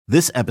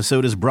This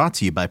episode is brought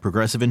to you by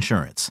Progressive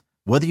Insurance.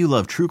 Whether you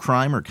love true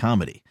crime or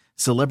comedy,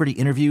 celebrity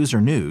interviews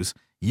or news,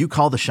 you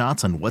call the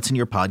shots on what's in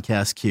your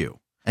podcast queue.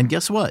 And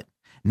guess what?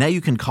 Now you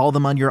can call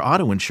them on your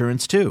auto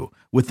insurance too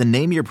with the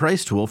Name Your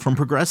Price tool from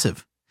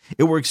Progressive.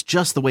 It works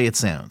just the way it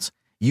sounds.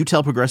 You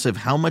tell Progressive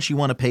how much you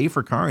want to pay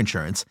for car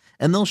insurance,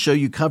 and they'll show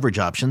you coverage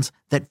options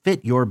that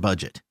fit your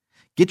budget.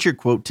 Get your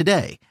quote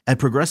today at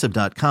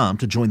Progressive.com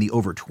to join the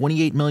over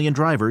 28 million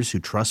drivers who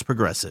trust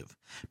Progressive.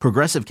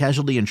 Progressive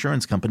Casualty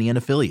Insurance Company and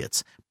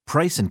Affiliates.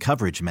 Price and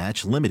coverage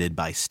match limited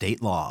by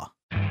state law.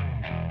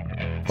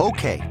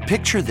 Okay,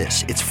 picture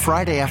this. It's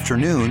Friday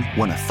afternoon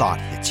when a thought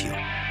hits you.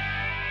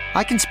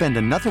 I can spend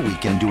another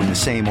weekend doing the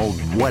same old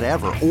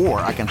whatever,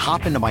 or I can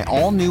hop into my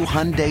all-new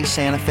Hyundai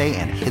Santa Fe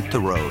and hit the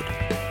road.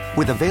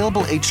 With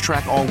available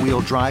H-Track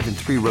all-wheel drive and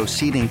 3-row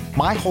seating,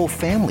 my whole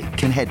family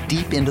can head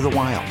deep into the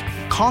wild.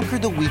 Conquer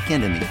the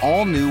weekend in the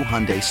all-new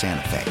Hyundai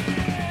Santa Fe.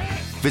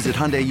 Visit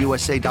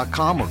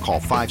HyundaiUSA.com or call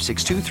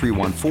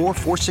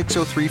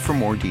 562-314-4603 for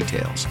more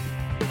details.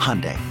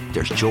 Hyundai,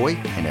 there's joy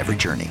in every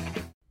journey.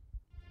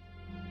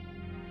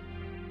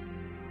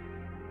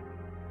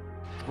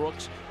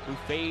 Brooks, who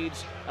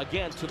fades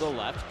again to the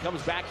left,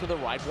 comes back to the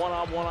right,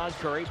 one-on-one on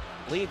Curry,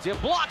 leads in,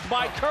 blocked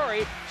by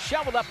Curry,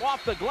 shoveled up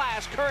off the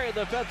glass. Curry,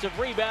 the defensive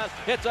rebound.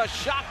 It's a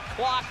shot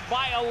clock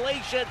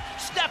violation.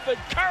 Stephen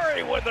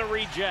Curry with the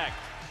reject.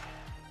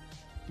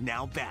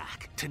 Now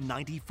back to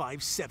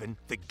 95-7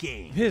 The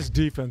Game. His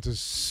defense is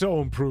so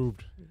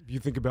improved, if you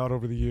think about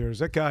over the years.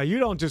 That guy, you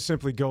don't just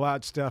simply go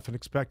at Steph and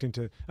expect him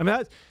to. I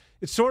mean,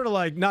 it's sort of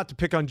like, not to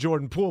pick on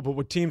Jordan Poole, but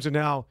what teams are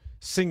now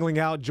singling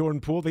out Jordan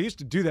Poole. They used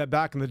to do that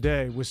back in the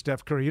day with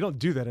Steph Curry. You don't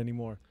do that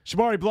anymore.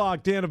 Shamari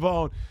Block, Dan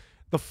Avone,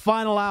 the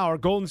final hour.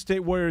 Golden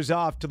State Warriors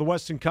off to the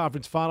Western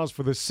Conference Finals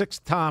for the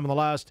 6th time in the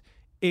last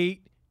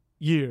 8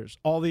 years.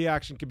 All the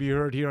action can be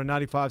heard here on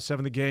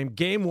 95.7 The Game.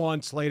 Game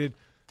 1 slated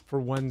for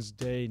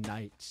Wednesday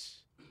nights.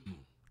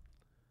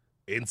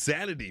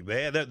 Insanity,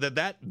 man.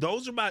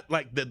 Those are my,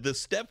 like, the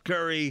Steph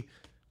Curry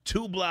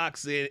 2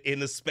 blocks in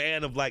the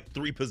span of like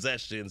 3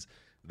 possessions.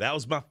 That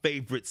was my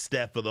favorite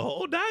Steph of the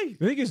whole night.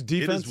 I think his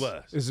defense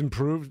is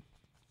improved.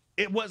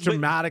 It was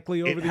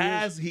dramatically over the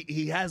years.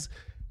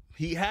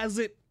 He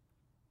hasn't,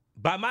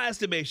 by my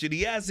estimation,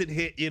 he hasn't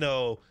hit,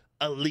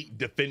 elite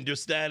defender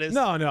status.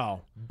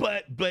 No.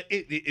 But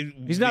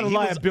he's not a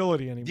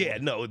liability anymore. Yeah,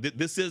 no.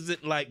 This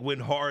isn't like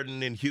when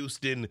Harden in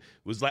Houston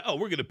was like, oh,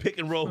 we're going to pick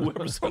and roll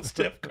whoever's on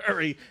Steph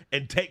Curry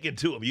and take it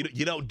to him.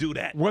 You don't do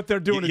that. What they're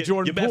doing to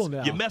Jordan Poole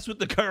now. You mess with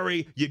the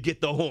Curry, you get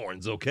the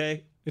horns,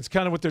 okay? It's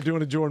kind of what they're doing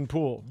to Jordan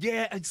Poole.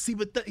 Yeah, see,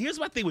 but here's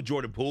my thing with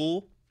Jordan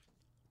Poole.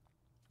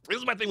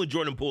 Here's my thing with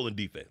Jordan Poole in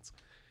defense.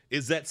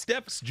 Is that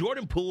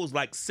Jordan Poole is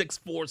like 6'4",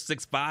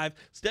 6'5".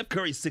 Steph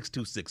Curry's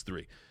 6'2",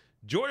 6'3".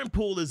 Jordan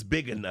Poole is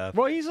big enough.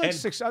 Well, he's like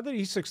 6. I think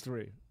he's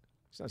 6'3".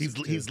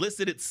 He's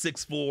listed at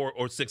 6'4" or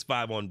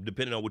 6'5" on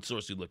depending on which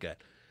source you look at.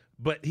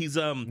 But he's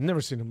never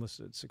seen him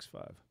listed at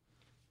 6'5".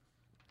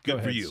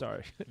 Good for you.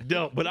 Sorry.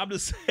 No, but I'm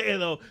just saying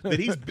though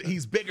that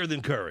he's bigger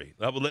than Curry.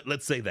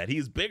 Let's say that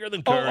he's bigger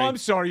than Curry. Oh, I'm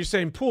sorry. You're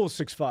saying Poole's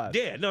 6'5".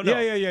 Yeah, no.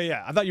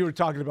 Yeah. I thought you were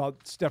talking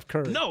about Steph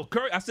Curry. No,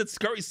 Curry. I said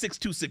Curry's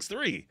 6'2",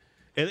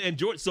 6'3", and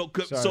George. So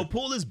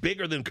Poole is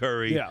bigger than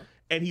Curry. Yeah.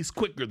 And he's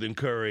quicker than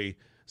Curry.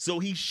 So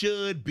he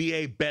should be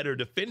a better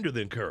defender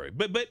than Curry.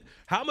 But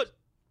how much?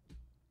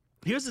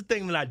 Here's the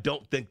thing that I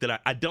don't think that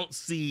I don't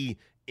see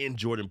in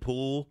Jordan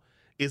Poole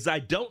is I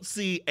don't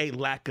see a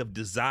lack of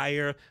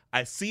desire.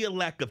 I see a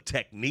lack of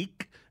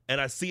technique,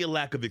 and I see a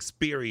lack of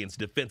experience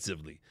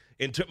defensively.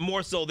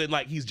 More so than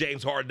like he's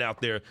James Harden out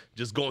there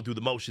just going through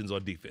the motions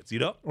on defense,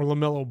 Or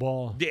LaMelo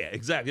Ball. Yeah,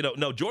 exactly.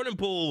 No, Jordan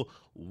Poole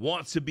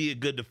wants to be a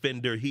good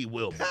defender. He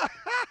will be.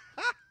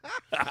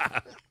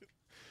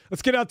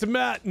 Let's get out to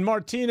Matt and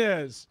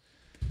Martinez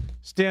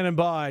standing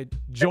by,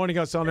 joining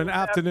us on an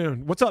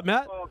afternoon. What's up,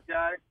 Matt? Well,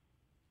 guy.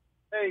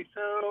 Hey,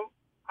 so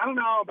I don't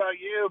know about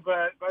you,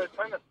 but by the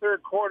time the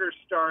third quarter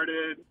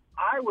started,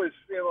 I was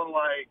feeling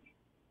like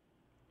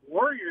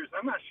Warriors,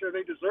 I'm not sure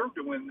they deserve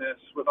to win this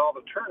with all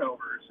the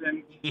turnovers.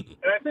 And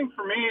I think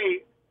for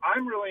me,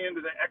 I'm really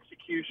into the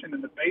execution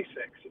and the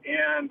basics.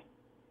 And,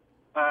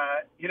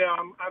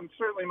 I'm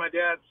certainly my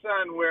dad's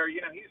son where,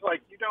 he's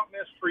like, you don't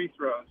miss free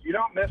throws. You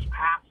don't miss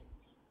passes.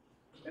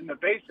 In the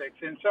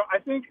basics. And so I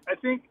think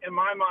in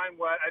my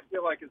mind what I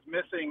feel like is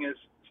missing is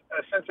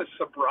a sense of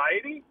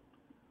sobriety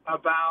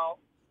about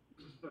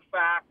the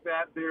fact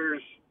that there's,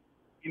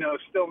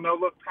 still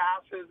no-look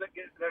passes that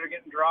are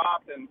getting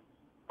dropped and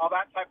all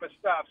that type of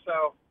stuff.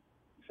 So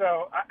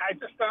I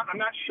just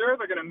I'm not sure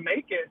they're going to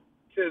make it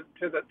to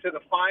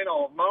the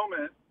final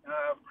moment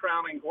of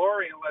crowning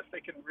glory unless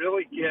they can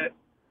really get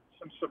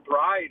some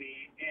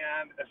sobriety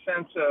and a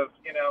sense of,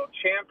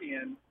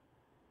 champion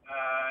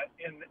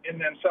in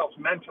themselves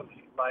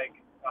mentally, like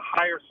a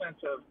higher sense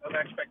of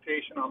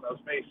expectation on those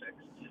basics.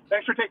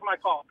 Thanks for taking my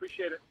call.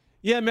 Appreciate it.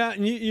 Yeah, Matt,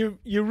 and you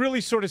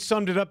really sort of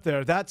summed it up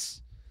there.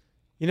 That's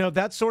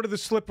sort of the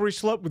slippery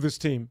slope with this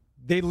team.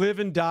 They live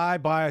and die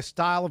by a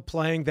style of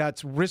playing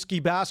that's risky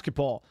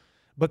basketball.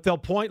 But they'll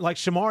point, like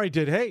Shamari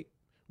did, hey,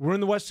 We're in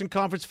the Western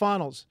Conference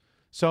Finals.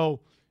 So,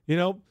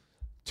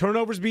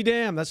 turnovers be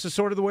damned. That's just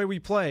sort of the way we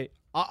play.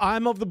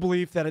 I'm of the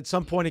belief that at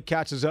some point it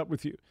catches up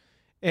with you.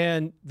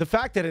 And the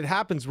fact that it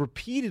happens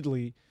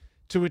repeatedly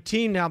to a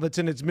team now that's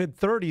in its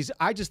mid-30s,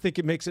 I just think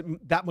it makes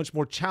it that much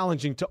more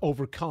challenging to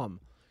overcome.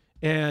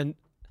 And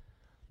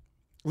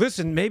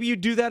listen, maybe you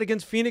do that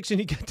against Phoenix and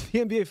you get to the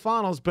NBA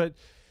Finals, but,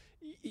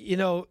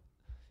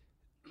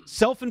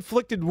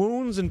 self-inflicted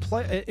wounds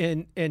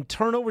and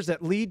turnovers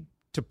that lead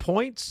to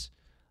points,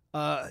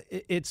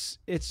 it's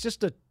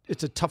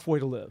a tough way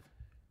to live.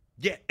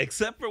 Yeah,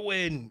 except for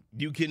when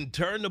you can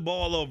turn the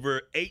ball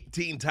over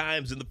 18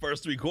 times in the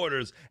first 3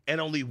 quarters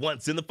and only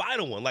once in the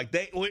final one. Like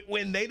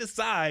when they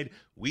decide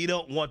we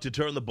don't want to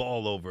turn the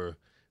ball over,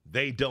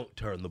 they don't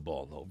turn the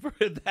ball over.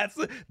 That's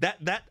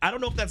I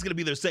don't know if that's going to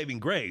be their saving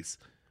grace,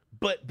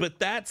 but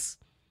that's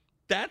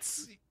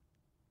that's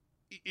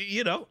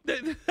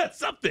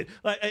something.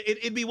 Like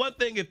it'd be one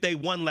thing if they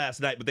won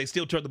last night, but they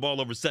still turned the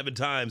ball over 7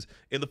 times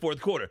in the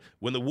fourth quarter.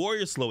 When the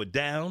Warriors slow it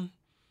down,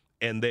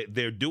 and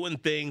they're doing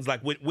things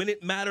like when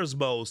it matters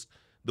most,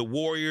 the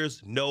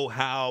Warriors know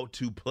how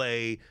to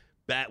play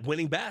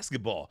winning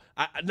basketball.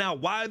 Now,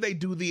 why they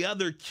do the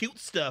other cute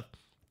stuff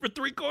for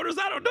 3 quarters,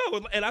 I don't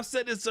know. And I've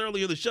said this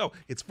earlier in the show.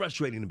 It's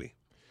frustrating to me.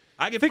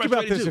 I get Think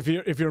about frustrated this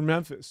too. if you're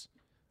Memphis.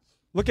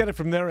 Look at it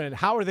from their end.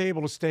 How are they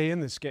able to stay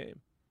in this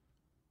game?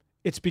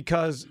 It's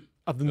because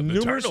of the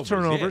numerous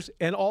turnovers,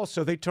 and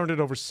also they turned it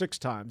over 6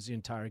 times the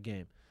entire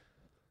game.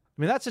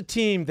 I mean, that's a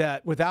team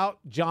that without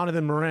John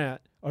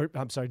Morant,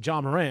 it's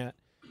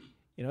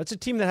a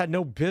team that had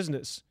no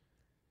business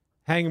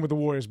hanging with the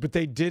Warriors, but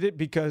they did it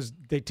because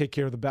they take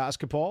care of the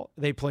basketball,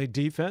 they play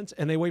defense,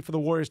 and they wait for the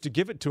Warriors to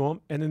give it to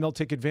them, and then they'll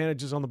take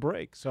advantages on the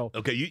break. So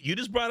okay, you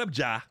just brought up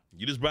Ja.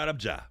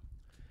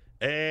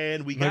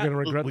 And we Am I got gonna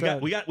regret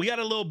that? we got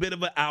a little bit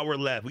of an hour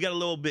left. We got a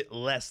little bit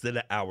less than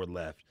an hour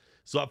left.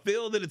 So I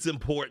feel that it's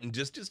important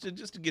just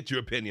to get your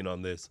opinion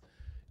on this.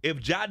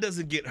 If Ja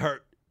doesn't get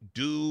hurt,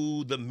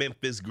 do the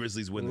Memphis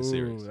Grizzlies win the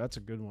series? That's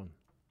a good one.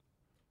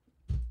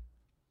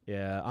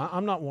 Yeah,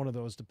 I'm not one of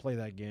those to play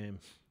that game.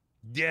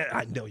 Yeah,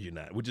 I know you're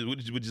not, which is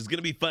going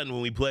to be fun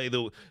when we play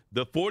the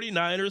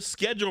 49ers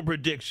schedule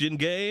prediction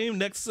game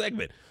next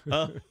segment.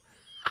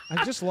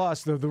 I just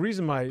lost, though. The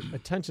reason my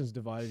attention's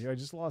divided here, I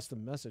just lost the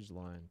message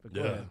line. But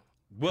go ahead.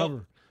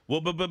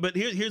 But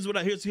here's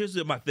my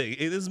thing.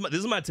 This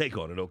is my take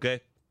on it,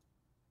 okay?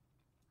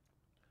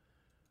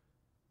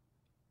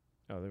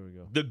 Oh, there we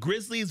go. The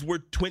Grizzlies were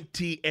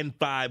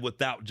 20-5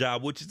 without Ja,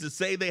 which is to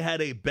say they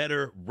had a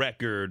better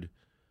record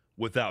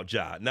without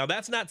Ja. Now,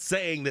 that's not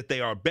saying that they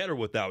are better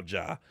without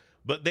Ja,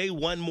 but they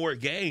won more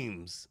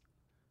games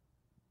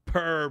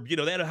they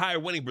had a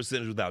higher winning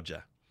percentage without Ja.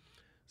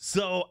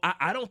 So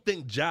I don't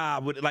think Ja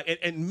would,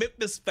 and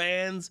Memphis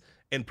fans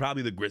and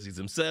probably the Grizzlies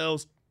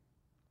themselves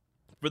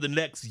for the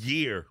next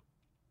year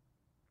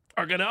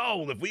are going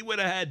to, if we would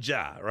have had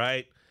Ja,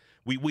 right?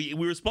 We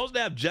were supposed to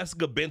have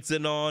Jessica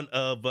Benson on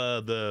of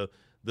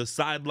the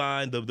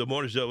sideline, the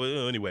morning show.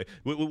 Anyway,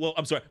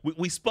 I'm sorry.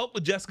 We spoke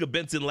with Jessica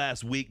Benson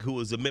last week, who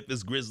was a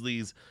Memphis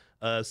Grizzlies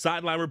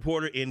sideline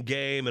reporter in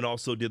game and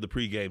also did the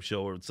pregame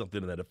show or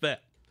something to that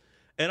effect.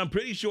 And I'm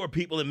pretty sure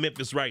people in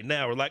Memphis right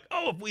now are like,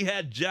 if we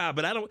had Ja,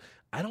 but I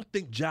don't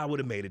think Ja would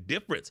have made a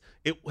difference.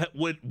 It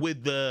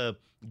would the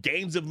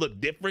games have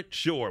looked different,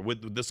 sure.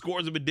 With the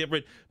scores have been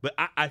different, but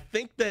I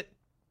think that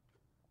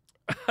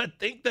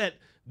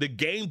the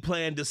game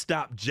plan to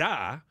stop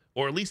Ja,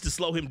 or at least to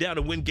slow him down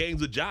and win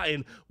games with Ja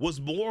in,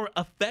 was more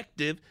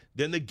effective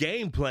than the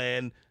game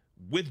plan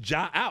with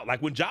Ja out.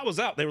 Like when Ja was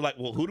out, they were like,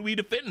 well, who do we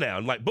defend now?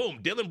 And like, boom,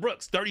 Dylan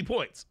Brooks, 30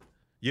 points.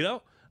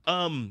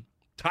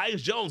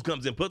 Tyus Jones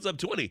comes in, puts up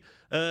 20.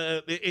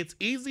 It's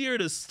easier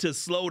to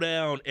slow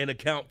down and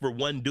account for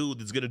one dude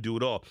that's going to do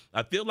it all.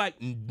 I feel like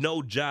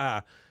no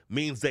Ja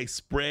means they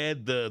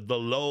spread the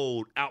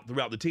load out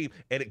throughout the team,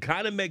 and it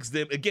kind of makes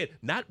them, again,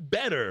 not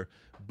better,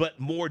 but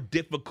more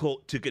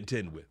difficult to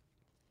contend with.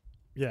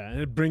 Yeah,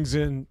 and it brings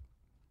in,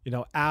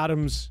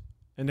 Adams,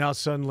 and now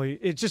suddenly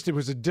it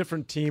was a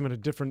different team and a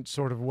different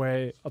sort of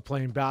way of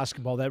playing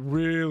basketball that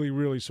really,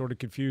 really sort of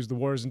confused the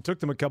Warriors and took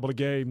them a couple of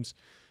games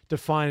to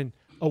find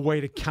a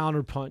way to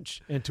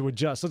counterpunch and to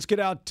adjust. Let's get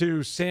out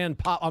to San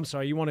Pop. I'm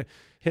sorry, you want to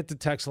hit the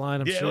text line?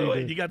 I'm sure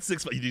wait, you got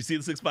 6. Did you see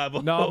the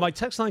 650? No, my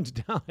text line's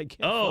down. I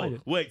can't find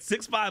it. Wait,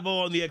 650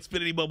 on the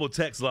Xfinity Mobile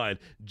text line.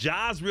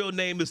 Ja's real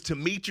name is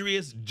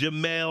Demetrius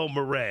Jamel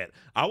Morant.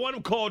 I want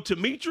him called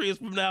Demetrius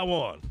from now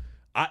on.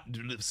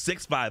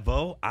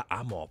 650.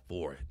 I'm all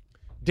for it.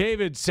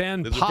 David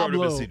San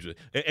Pablo.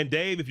 And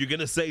Dave, if you're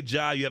gonna say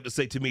Ja, you have to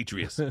say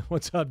Demetrius.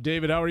 What's up,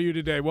 David? How are you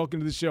today? Welcome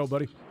to the show,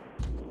 buddy.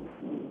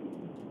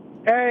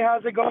 Hey,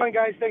 how's it going,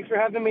 guys? Thanks for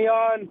having me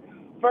on.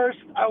 First,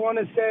 I want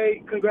to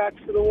say congrats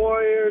to the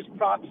Warriors.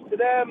 Props to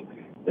them.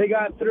 They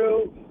got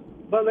through.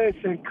 But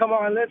listen, come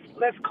on, let's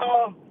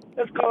call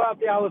out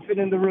the elephant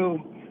in the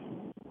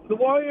room. The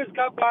Warriors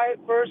got by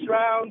first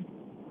round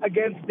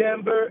against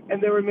Denver,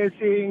 and they were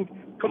missing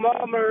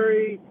Kamal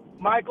Murray,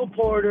 Michael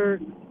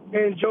Porter,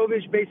 and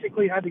Jovic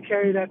basically had to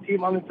carry that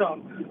team on its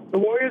own. The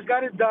Warriors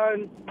got it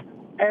done,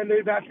 and they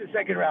advance to the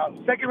second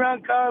round. Second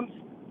round comes,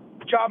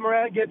 Ja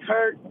Morant gets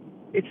hurt.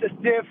 It's a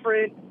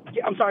different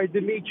 – I'm sorry,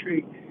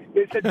 Dimitri.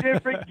 It's a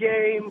different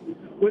game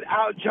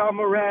without Ja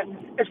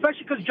Morant,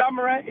 especially because Ja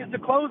Morant is the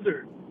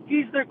closer.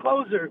 He's their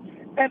closer.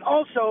 And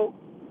also,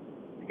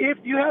 if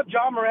you have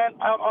Ja Morant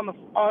out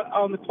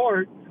on the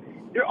court,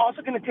 you're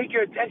also going to take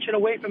your attention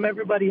away from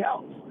everybody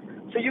else.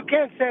 So you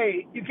can't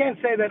say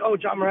that, oh,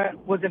 Ja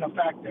Morant wasn't a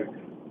factor.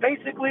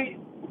 Basically,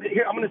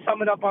 here I'm going to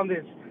sum it up on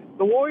this.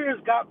 The Warriors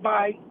got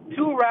by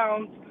 2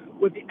 rounds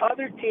with the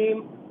other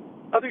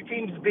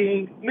teams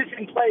being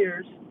missing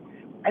players,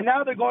 and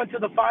now they're going to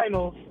the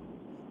finals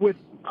with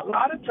a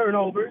lot of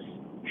turnovers.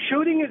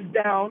 Shooting is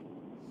down,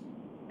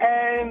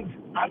 and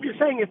I'm just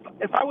saying,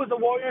 if I was a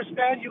Warriors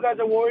fan, you guys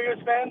are Warriors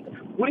fans,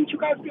 wouldn't you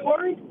guys be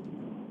worried?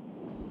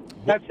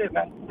 That's it,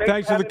 man.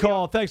 Thanks for the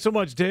call. Thanks so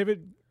much,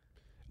 David.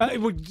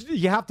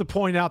 You have to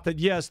point out that,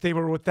 yes, they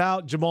were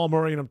without Jamal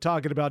Murray, and I'm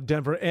talking about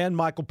Denver, and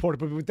Michael Porter,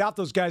 but without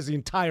those guys the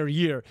entire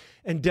year.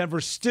 And Denver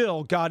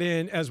still got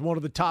in as one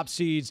of the top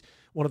seeds,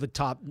 one of the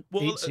top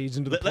 8 seeds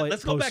into the postseason.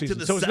 Let's go back to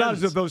the So it's Suns. not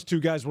as if those 2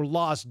 guys were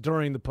lost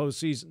during the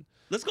postseason.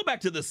 Let's go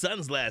back to the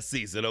Suns last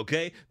season,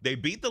 okay? They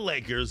beat the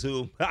Lakers,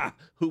 who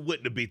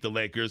wouldn't have beat the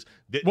Lakers?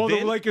 The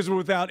Lakers were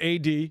without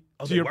AD. They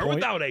were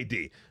without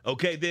AD.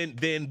 Okay, then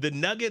the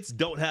Nuggets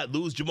don't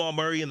lose Jamal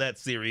Murray in that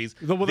series.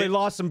 Well, they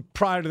lost him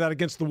prior to that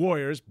against the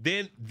Warriors.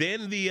 Then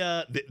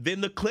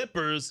the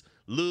Clippers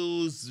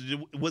lose.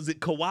 Was it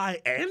Kawhi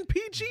and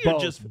PG or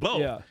just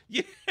both?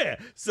 Yeah.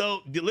 So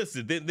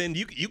listen, then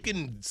you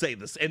can say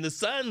this, and the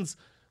Suns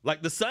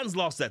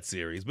lost that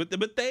series, but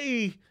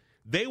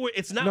they were.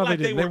 It's not like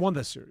they won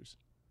this series.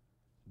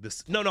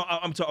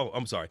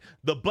 I'm sorry.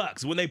 The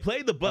Bucks. When they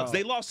played the Bucks,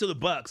 they lost to the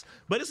Bucks.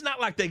 But it's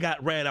not like they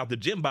got ran out the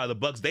gym by the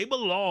Bucks. They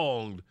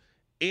belonged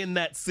in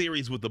that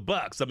series with the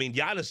Bucks. I mean,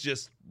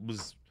 Giannis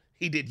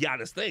he did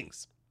Giannis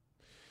things.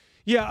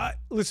 Yeah,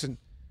 listen.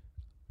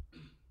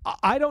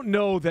 I don't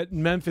know that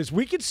Memphis.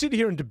 We could sit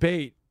here and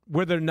debate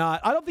whether or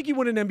not. I don't think you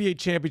win an NBA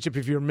championship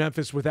if you're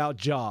Memphis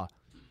without Ja.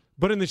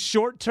 But in the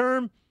short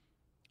term,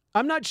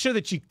 I'm not sure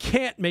that you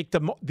can't make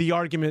the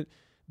argument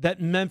that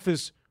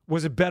Memphis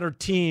was a better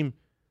team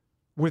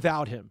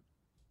without him.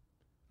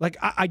 Like,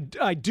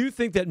 I do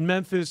think that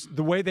Memphis,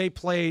 the way they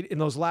played in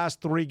those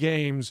last 3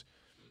 games,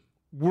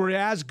 were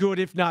as good,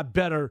 if not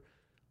better,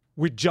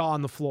 with Ja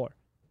on the floor.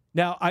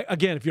 Now,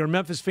 again, if you're a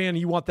Memphis fan and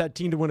you want that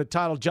team to win a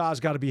title, Ja's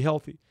got to be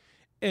healthy.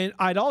 And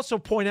I'd also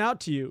point out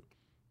to you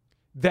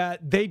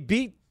that they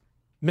beat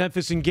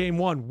Memphis in Game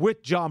 1 with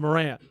Ja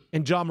Morant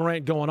and Ja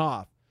Morant going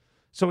off.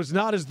 So it's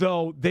not as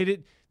though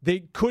they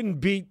couldn't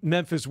beat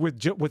Memphis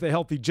with a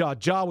healthy Ja.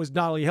 Ja was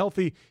not only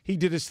healthy, he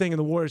did his thing, and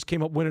the Warriors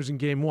came up winners in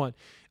Game 1.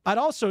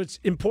 It's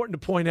important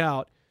to point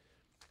out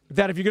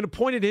that if you're going to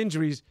point at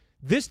injuries,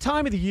 this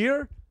time of the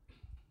year,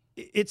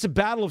 it's a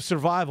battle of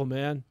survival,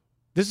 man.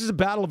 This is a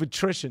battle of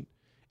attrition.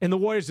 And the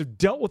Warriors have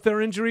dealt with their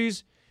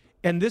injuries,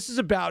 and this is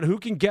about who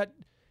can get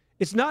 –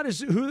 it's not as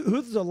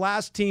who's the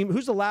last team,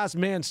 who's the last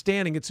man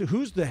standing. It's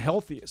who's the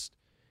healthiest.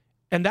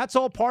 And that's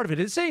all part of it.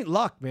 This ain't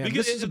luck, man.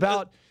 This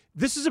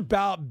is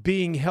about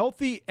being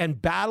healthy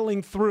and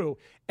battling through.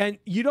 And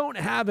you don't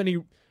have any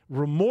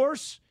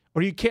remorse,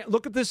 or you can't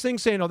look at this thing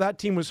saying, oh, that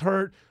team was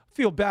hurt.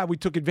 Feel bad we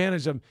took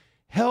advantage of them.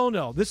 Hell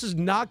no. This is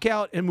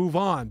knockout and move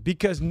on,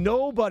 because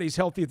nobody's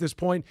healthy at this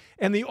point,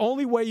 and the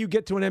only way you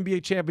get to an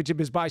NBA championship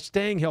is by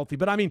staying healthy.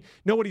 But, I mean,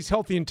 nobody's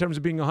healthy in terms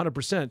of being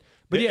 100%.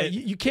 But, yeah,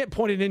 you can't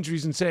point at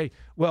injuries and say,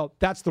 well,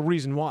 that's the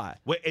reason why.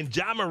 And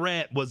Ja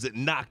Morant wasn't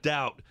knocked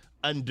out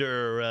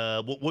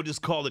under we'll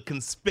just call it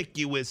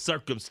conspicuous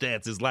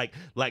circumstances, like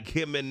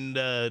him and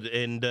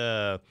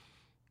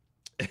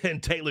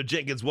Taylor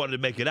Jenkins wanted to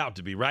make it out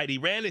to be, right? He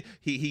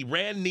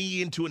ran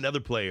knee into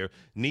another player,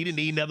 knee to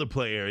knee another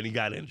player, and he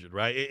got injured,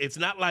 right? It's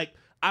not like,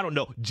 I don't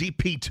know,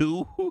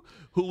 GP2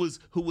 who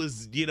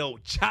was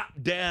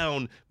chopped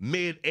down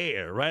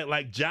mid-air, right?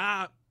 Like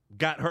Ja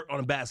got hurt on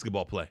a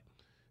basketball play.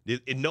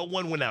 And no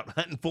one went out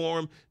hunting for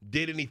him,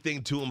 did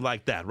anything to him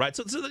like that, right?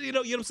 So you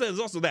know what I'm saying?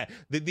 There's also that.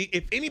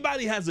 If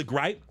anybody has a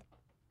gripe,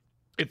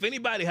 it's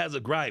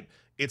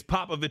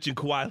Popovich and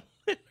Kawhi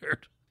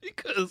Leonard.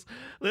 Because,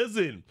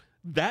 listen,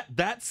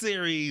 that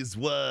series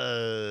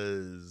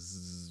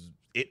was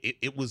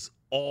it was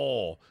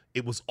all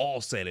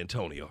San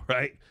Antonio,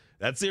 right?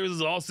 That series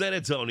was all San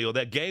Antonio.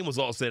 That game was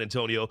all San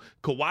Antonio.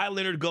 Kawhi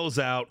Leonard goes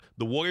out.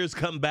 The Warriors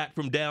come back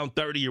from down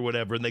 30 or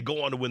whatever, and they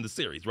go on to win the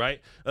series,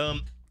 right?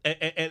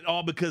 And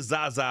all because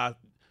Zaza,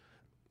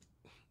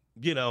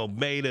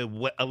 made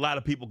what a lot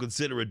of people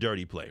consider a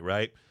dirty play,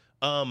 right?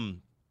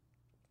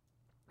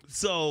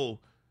 So,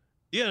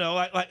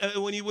 like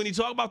when you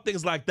talk about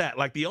things like that,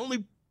 like the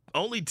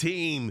only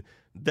team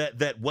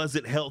that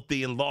wasn't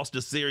healthy and lost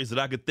a series that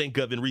I could think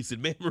of in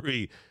recent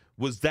memory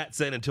was that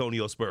San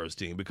Antonio Spurs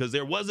team, because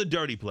there was a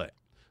dirty play.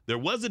 There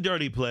was a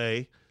dirty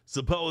play.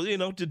 Suppose,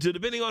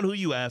 depending on who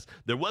you ask,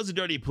 there was a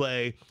dirty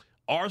play.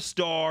 Our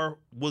star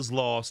was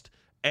lost.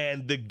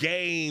 And the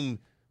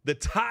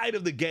tide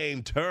of the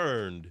game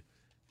turned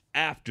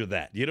after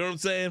that. You know what I'm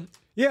saying?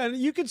 Yeah, and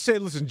you could say,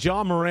 listen,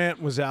 John Morant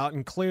was out,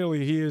 and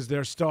clearly he is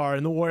their star,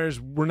 and the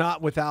Warriors were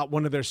not without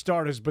one of their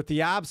starters, but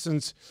the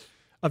absence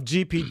of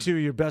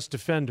GP2, your best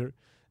defender,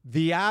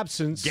 the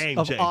absence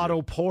of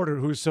Otto Porter,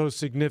 who's so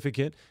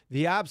significant,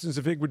 the absence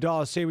of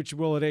Iguodala, say what you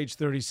will, at age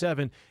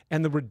 37,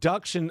 and the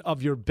reduction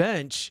of your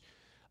bench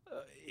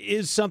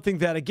is something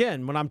that,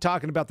 again, when I'm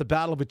talking about the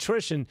battle of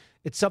attrition,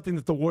 it's something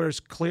that the Warriors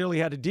clearly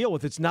had to deal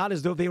with. It's not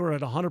as though they were at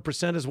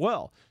 100% as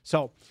well.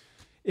 So,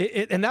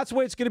 and that's the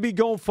way it's going to be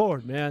going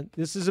forward, man.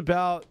 It's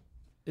about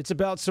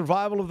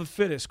survival of the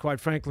fittest, quite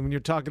frankly, when you're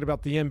talking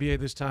about the NBA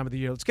this time of the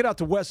year. Let's get out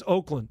to West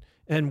Oakland,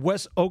 and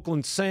West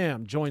Oakland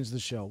Sam joins the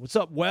show. What's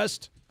up,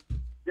 West?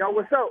 Yo,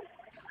 what's up?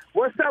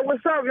 What's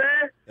up,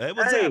 man? Hey,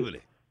 what's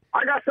happening?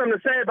 I got something to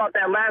say about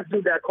that last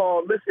dude that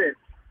called. Listen,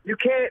 you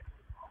can't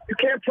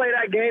play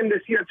that game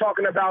this year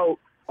talking about,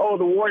 oh,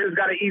 the Warriors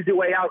got an easy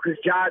way out because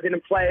Ja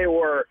didn't play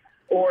or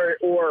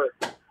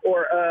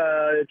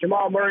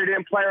Jamal Murray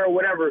didn't play or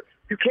whatever.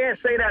 You can't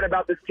say that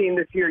about this team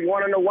this year. You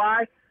want to know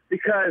why?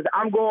 Because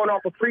I'm going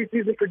off of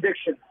preseason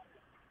predictions.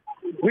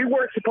 We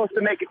weren't supposed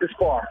to make it this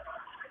far.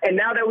 And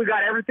now that we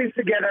got everything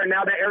together, and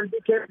now that everything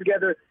came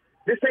together,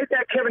 this ain't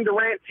that Kevin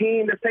Durant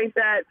team. This ain't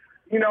that,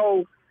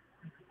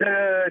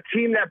 the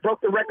team that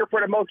broke the record for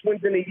the most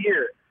wins in a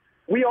year.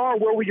 We are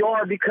where we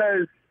are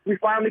because we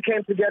finally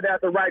came together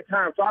at the right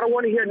time. So I don't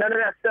want to hear none of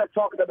that stuff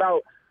talking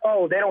about,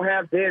 oh, they don't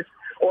have this,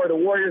 or the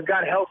Warriors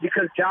got help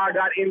because Ja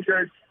got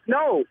injured.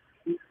 No,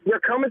 we're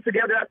coming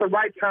together at the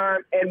right time,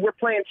 and we're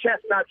playing chess,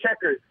 not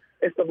checkers.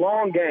 It's the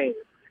long game.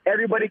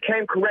 Everybody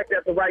came correct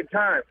at the right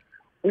time.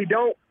 We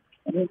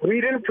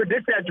didn't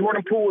predict that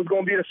Jordan Poole was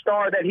going to be the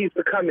star that he's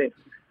becoming.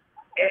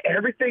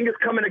 Everything is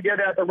coming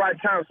together at the right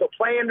time. So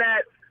playing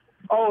that,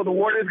 oh, the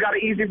Warriors got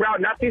an easy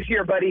route, not this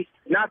year, buddy.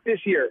 Not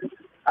this year.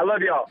 I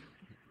love y'all.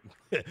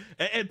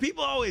 And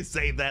people always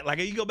say that. Like,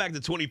 you go back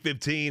to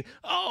 2015,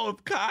 oh,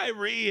 if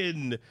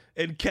Kyrie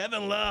and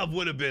Kevin Love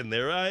would have been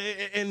there,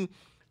 right? And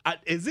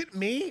is it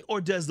me,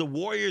 or do the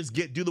Warriors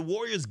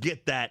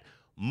get that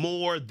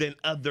more than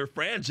other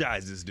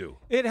franchises do?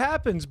 It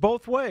happens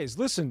both ways.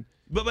 Listen.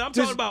 But I'm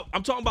talking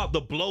about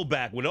the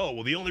blowback when,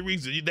 the only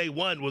reason they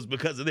won was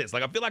because of this.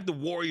 Like, I feel like the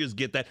Warriors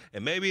get that,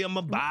 and maybe I'm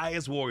a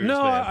biased Warriors fan.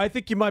 No, I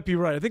think you might be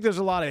right. I think there's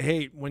a lot of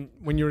hate when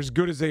you're as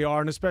good as they are,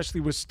 and especially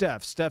with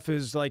Steph. Steph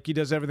is like, he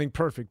does everything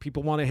perfect.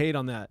 People want to hate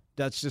on that.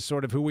 That's just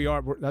sort of who we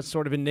are. That's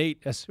sort of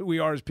innate as who we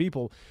are as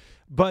people.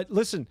 But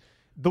listen,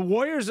 the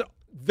Warriors,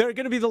 they're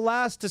going to be the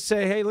last to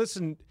say, hey,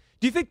 listen,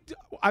 do you think,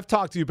 I've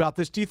talked to you about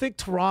this, do you think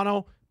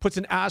Toronto puts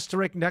an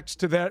asterisk next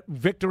to that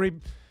victory?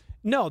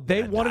 No,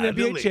 they won an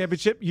NBA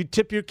championship. You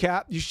tip your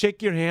cap. You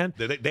shake your hand.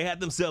 They had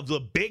themselves a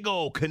big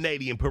old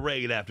Canadian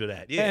parade after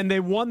that. Yeah. And they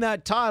won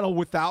that title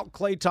without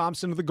Klay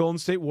Thompson of the Golden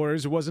State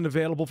Warriors, who wasn't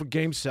available for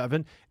Game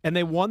 7. And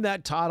they won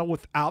that title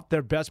without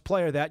their best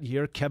player that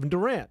year, Kevin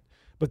Durant.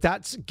 But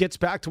that gets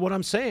back to what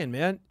I'm saying,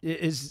 man,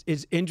 is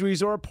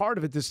injuries are a part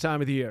of it this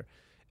time of the year.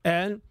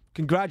 And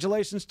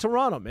congratulations,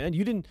 Toronto, man.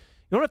 You don't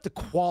have to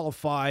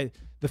qualify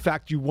the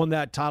fact you won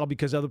that title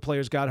because other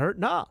players got hurt.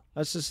 No,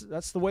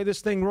 that's the way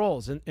this thing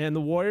rolls. And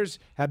the Warriors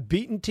have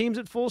beaten teams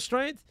at full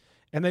strength,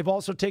 and they've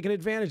also taken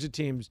advantage of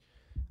teams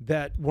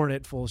that weren't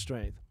at full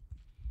strength.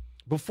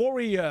 Before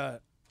we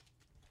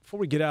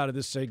get out of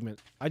this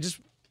segment,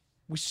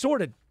 we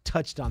sort of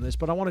touched on this,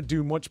 but I want to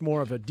do much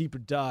more of a deeper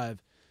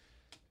dive.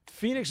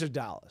 Phoenix or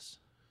Dallas?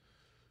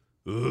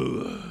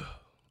 Ugh.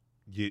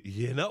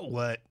 You know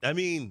what? I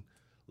mean,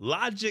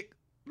 Logic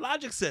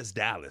says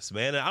Dallas,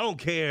 man. I don't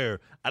care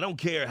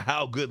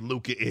how good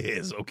Luka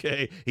is,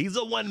 okay? He's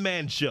a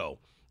one-man show.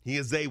 He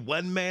is a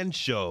one-man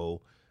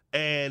show,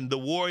 and the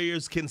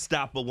Warriors can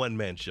stop a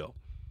one-man show.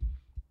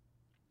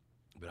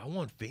 But I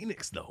want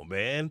Phoenix, though,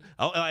 man.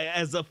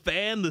 As a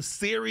fan, the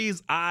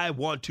series I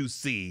want to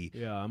see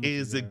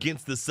is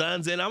against the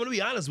Suns, and I'm going to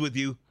be honest with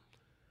you.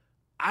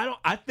 I'm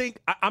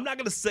not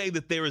going to say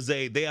that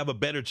they have a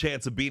better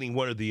chance of beating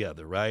one or the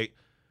other, right?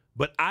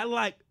 But I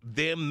like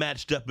them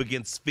matched up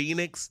against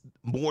Phoenix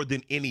more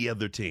than any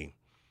other team.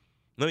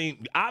 I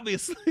mean,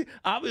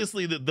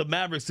 obviously the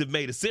Mavericks have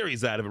made a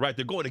series out of it, right?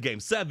 They're going to Game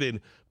 7,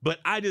 but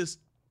I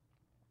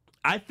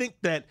think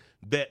that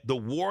the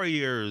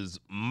Warriors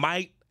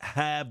might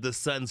have the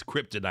Suns'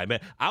 kryptonite,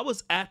 man. I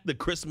was at the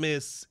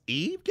Christmas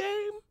Eve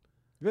game.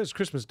 It was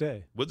Christmas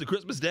Day. Was it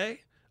Christmas Day?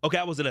 Okay,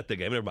 I wasn't at the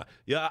game. Never mind.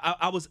 Yeah,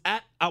 I was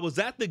at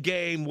the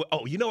game.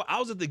 I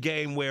was at the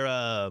game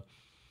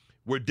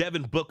where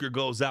Devin Booker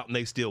goes out and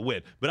they still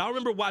win. But I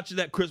remember watching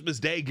that Christmas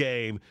Day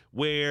game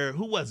where,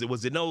 who was it?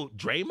 Was it no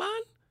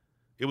Draymond?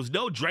 It was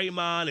no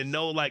Draymond and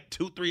no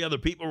 2-3 other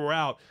people were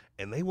out.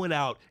 And they went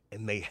out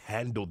and they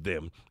handled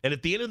them. And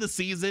at the end of the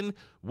season,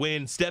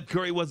 when Steph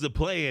Curry wasn't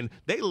playing,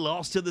 they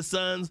lost to the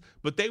Suns,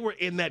 but they were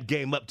in that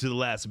game up to the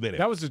last minute.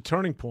 That was the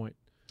turning point.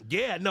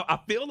 Yeah, no, I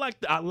feel like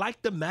I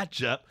like the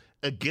matchup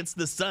against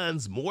the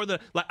Suns more than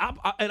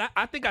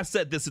I think I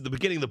said this at the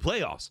beginning of the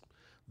playoffs.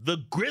 The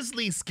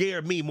Grizzlies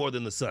scare me more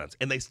than the Suns,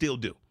 and they still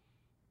do.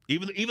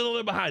 Even though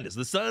they're behind us.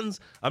 The Suns,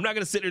 I'm not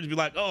going to sit there and be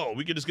like, oh,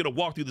 we're just going to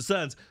walk through the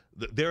Suns.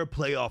 They're a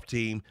playoff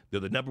team. They're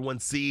the number 1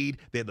 seed.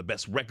 They have the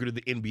best record of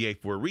the NBA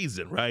for a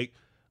reason, right?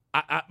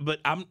 But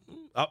I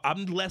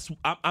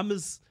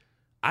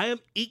am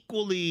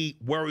equally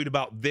worried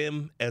about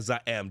them as I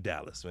am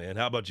Dallas, man.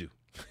 How about you?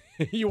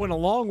 You went a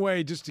long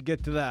way just to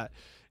get to that.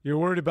 You're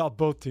worried about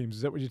both teams.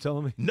 Is that what you're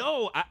telling me?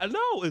 No,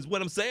 no. Is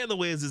what I'm saying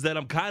though is that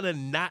I'm kind of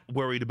not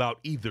worried about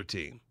either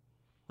team.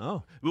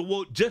 Oh,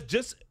 well,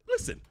 just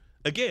listen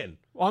again.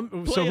 So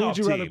who would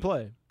you rather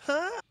play?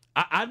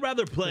 I'd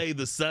rather play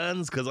the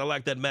Suns because I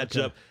like that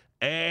matchup. Okay.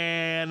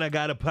 And I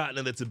got a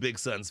partner that's a big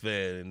Suns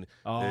fan.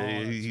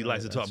 He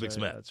likes to talk big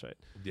smack. That's right.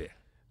 Yeah.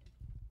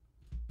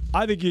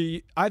 I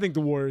think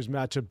the Warriors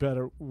match up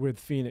better with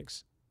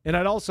Phoenix. And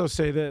I'd also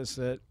say this,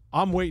 that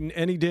I'm waiting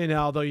any day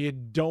now, though you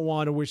don't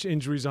want to wish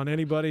injuries on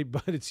anybody,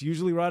 but it's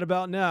usually right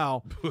about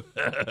now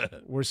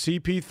where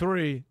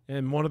CP3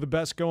 and one of the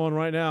best going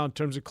right now in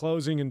terms of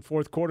closing and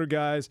fourth quarter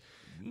guys,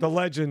 the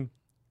legend,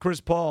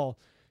 Chris Paul,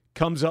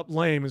 comes up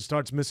lame and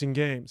starts missing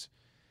games.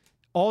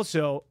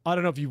 Also, I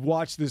don't know if you've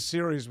watched this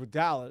series with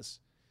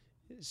Dallas.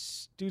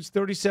 This dude's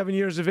 37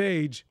 years of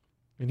age,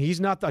 and he's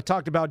not – I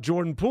talked about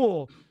Jordan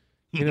Poole,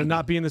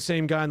 not being the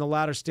same guy in the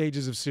latter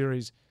stages of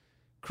series.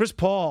 Chris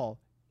Paul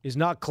is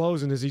not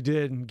closing as he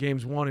did in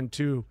games 1 and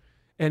 2,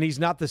 and he's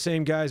not the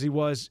same guy as he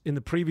was in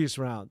the previous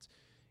rounds.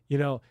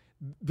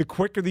 The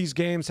quicker these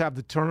games have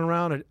the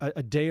turnaround,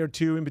 a day or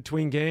two in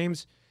between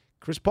games,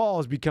 Chris Paul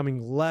is becoming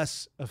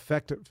less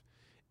effective.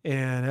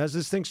 And as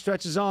this thing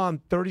stretches on,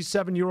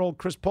 37-year-old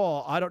Chris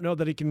Paul, I don't know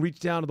that he can reach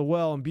down to the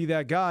well and be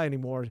that guy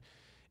anymore.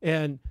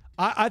 And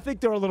I think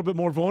they're a little bit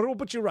more vulnerable,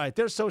 but you're right.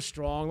 They're so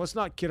strong. Let's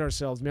not kid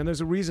ourselves, man.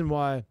 There's a reason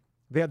why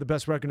they have the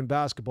best record in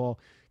basketball,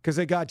 because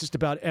they got just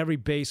about every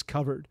base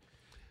covered,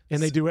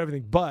 and they do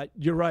everything. But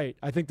you're right.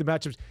 I think the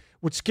matchups –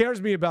 what scares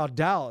me about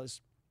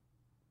Dallas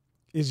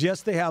is,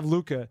 yes, they have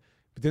Luka,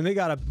 but then they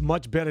got a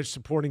much better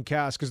supporting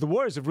cast, because the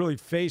Warriors have really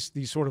faced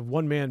these sort of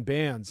one-man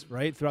bands,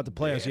 right, throughout the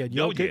playoffs. You had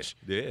Jokic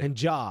and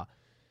Ja.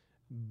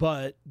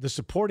 But the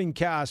supporting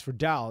cast for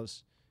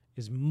Dallas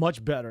is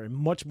much better and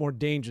much more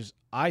dangerous,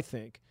 I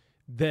think,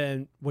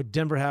 than what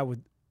Denver had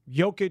with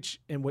Jokic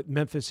and what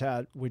Memphis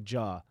had with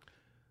Ja.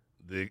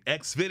 The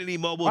Xfinity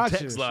mobile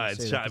text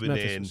lines chiming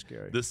in.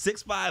 The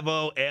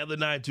 650 and the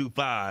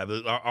 925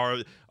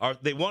 are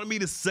they wanted me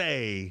to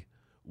say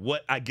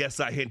what I guess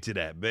I hinted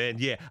at, man.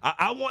 Yeah,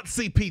 I want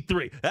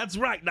CP3. That's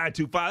right,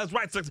 925. That's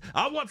right, 6.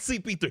 I want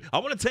CP3. I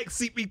want to take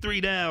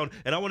CP3 down,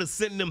 and I want to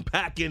send them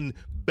packing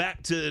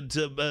back to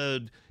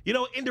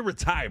into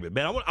retirement,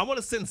 man. I want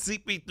to send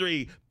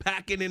CP3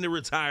 packing into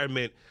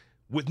retirement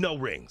with no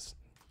rings.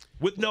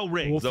 With no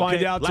rings. We'll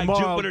find out tomorrow.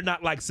 Like Jupiter,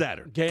 not like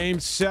Saturn. Game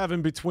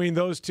 7 between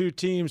those two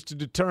teams to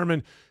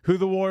determine who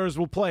the Warriors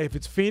will play. If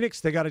it's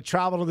Phoenix, they got to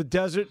travel to the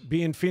desert,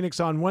 be in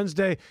Phoenix on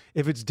Wednesday.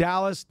 If it's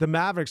Dallas, the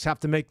Mavericks have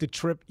to make the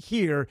trip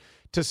here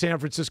to San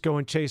Francisco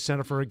and Chase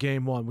Center for a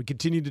Game 1. We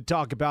continue to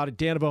talk about it.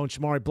 Dan Abo and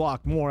Shamari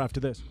Block. More after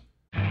this.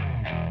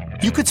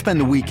 You could spend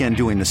the weekend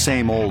doing the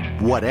same old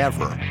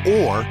whatever,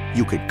 or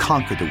you could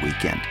conquer the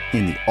weekend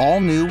in the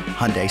all-new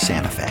Hyundai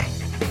Santa Fe.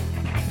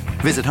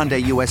 Visit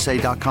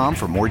HyundaiUSA.com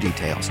for more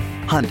details.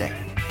 Hyundai,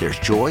 there's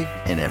joy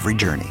in every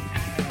journey.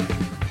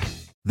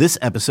 This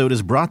episode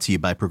is brought to you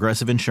by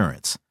Progressive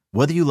Insurance.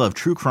 Whether you love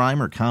true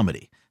crime or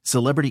comedy,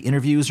 celebrity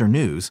interviews or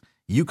news,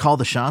 you call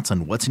the shots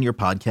on what's in your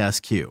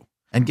podcast queue.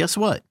 And guess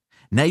what?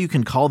 Now you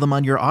can call them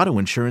on your auto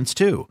insurance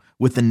too,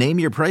 with the Name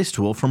Your Price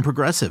tool from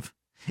Progressive.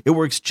 It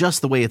works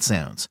just the way it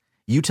sounds.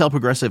 You tell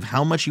Progressive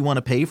how much you want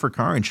to pay for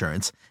car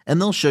insurance,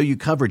 and they'll show you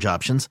coverage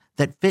options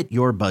that fit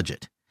your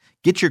budget.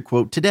 Get your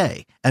quote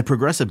today at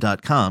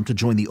Progressive.com to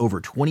join the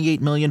over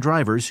 28 million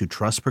drivers who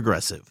trust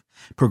Progressive.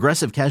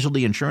 Progressive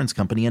Casualty Insurance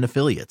Company and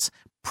Affiliates.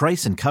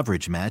 Price and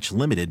coverage match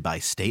limited by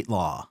state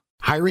law.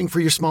 Hiring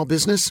for your small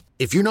business?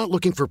 If you're not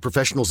looking for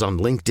professionals on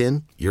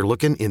LinkedIn, you're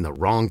looking in the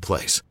wrong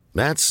place.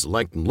 That's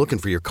like looking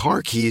for your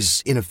car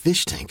keys in a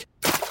fish tank.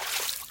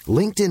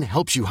 LinkedIn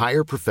helps you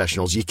hire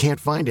professionals you can't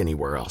find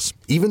anywhere else,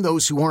 even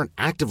those who aren't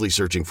actively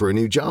searching for a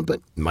new job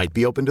but might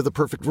be open to the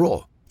perfect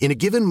role. In a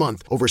given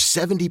month, over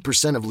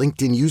 70% of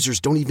LinkedIn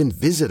users don't even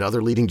visit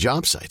other leading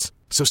job sites.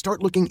 So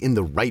start looking in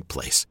the right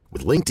place.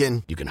 With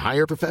LinkedIn, you can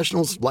hire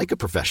professionals like a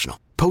professional.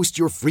 Post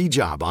your free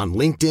job on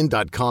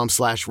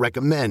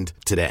linkedin.com/recommend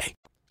today.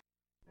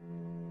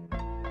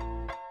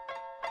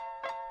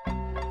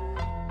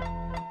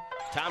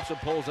 Thompson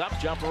pulls up,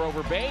 jumper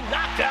over Bane,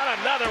 knocked down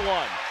another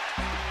one.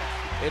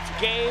 It's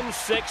Game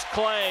 6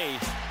 Clay.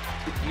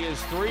 He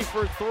is 3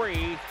 for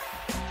 3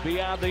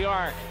 beyond the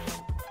arc.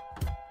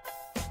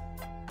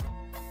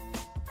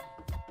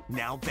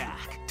 Now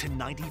back to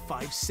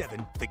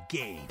 95.7 The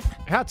Game.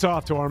 Hats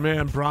off to our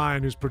man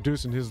Brian, who's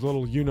producing his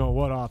little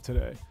you-know-what off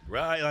today.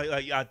 Right.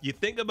 Like you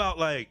think about,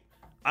 like,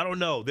 I don't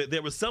know.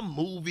 There was some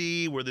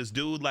movie where this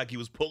dude, like, he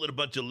was pulling a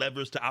bunch of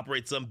levers to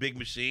operate some big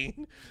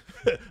machine.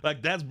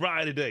 Like, that's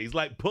Brian today. He's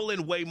like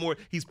pulling way more.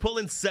 He's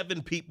pulling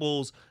 7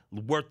 people's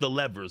worth of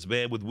levers,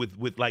 man.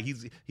 With like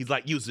he's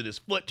like using his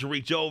foot to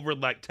reach over,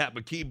 and like tap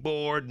a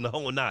keyboard and the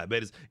whole nine.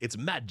 Man, it's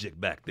magic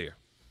back there.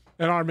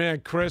 And our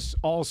man Chris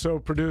also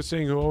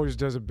producing, who always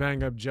does a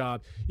bang-up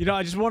job. You know,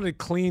 I just wanted to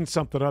clean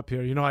something up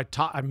here. You know, I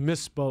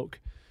misspoke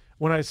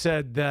when I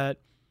said that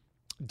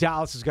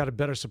Dallas has got a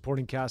better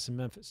supporting cast than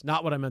Memphis.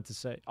 Not what I meant to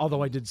say,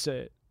 although I did say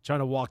it. Trying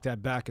to walk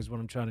that back is what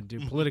I'm trying to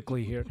do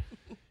politically here.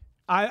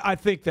 I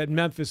think that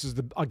Memphis is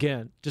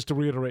again, just to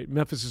reiterate,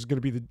 Memphis is going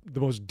to be the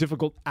most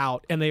difficult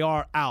out, and they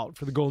are out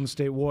for the Golden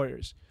State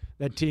Warriors.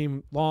 That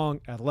team,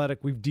 long, athletic.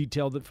 We've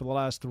detailed it for the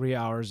last 3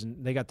 hours,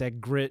 and they got that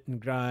grit and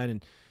grind.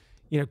 And,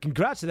 you know,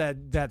 congrats to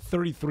that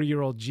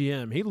 33-year-old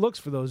GM. He looks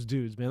for those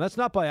dudes, man. That's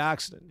not by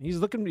accident. He's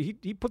looking.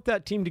 He put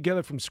that team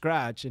together from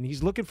scratch, and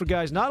he's looking for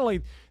guys not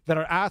only that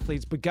are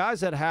athletes, but guys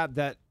that have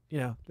that. You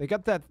know, they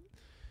got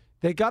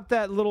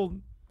that little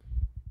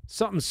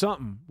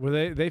something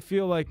where they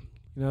feel like,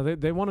 you know,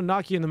 they want to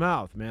knock you in the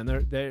mouth, man.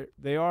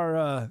 They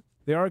are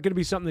going to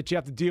be something that you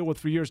have to deal with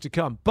for years to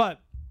come.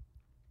 But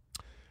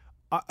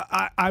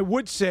I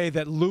would say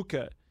that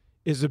Luka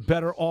is a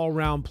better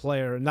all-around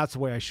player, and that's the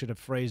way I should have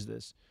phrased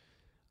this.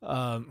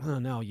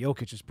 Now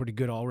Jokic is pretty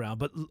good all around,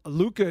 but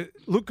Luka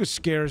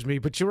scares me.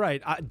 But you're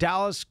right.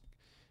 Dallas,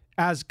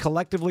 as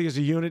collectively as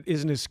a unit,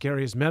 isn't as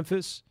scary as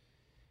Memphis,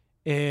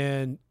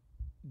 and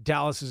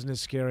Dallas isn't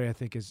as scary, I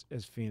think, as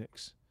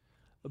Phoenix.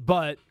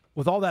 But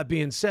with all that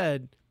being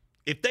said,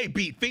 if they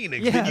beat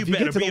Phoenix, then you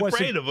better be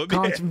afraid of them.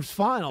 Conference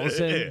Finals,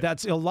 and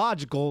that's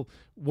illogical.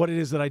 What it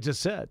is that I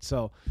just said.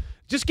 So,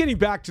 just getting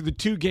back to the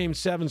 2 Game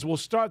 7s, we'll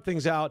start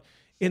things out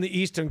in the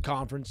Eastern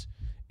Conference.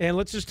 And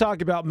let's just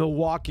talk about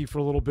Milwaukee for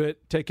a little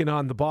bit, taking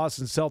on the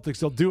Boston Celtics.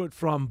 They'll do it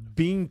from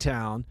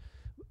Beantown,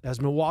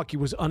 as Milwaukee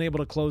was unable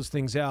to close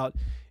things out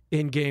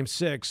in Game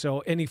 6. So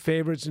any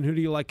favorites, and who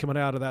do you like coming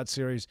out of that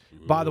series?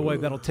 By the way,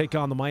 that'll take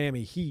on the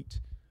Miami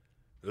Heat.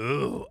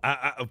 Ooh,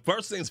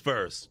 first things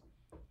first.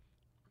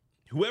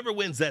 Whoever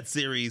wins that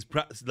series,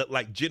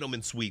 like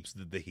gentlemen sweeps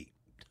the Heat.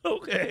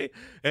 Okay?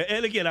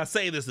 And again, I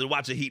say this to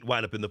watch the Heat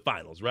wind up in the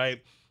finals, right?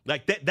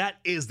 Like that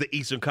is the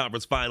Eastern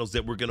Conference Finals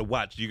that we're gonna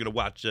watch. You're gonna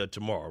watch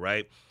tomorrow,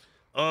 right?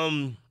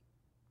 I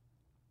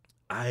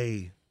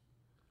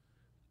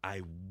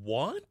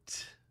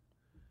want.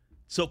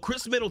 So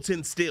Chris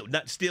Middleton's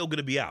still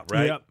gonna be out,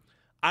 right? Yep.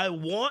 I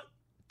want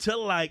to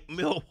like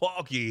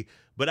Milwaukee,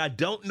 but I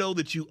don't know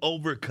that you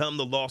overcome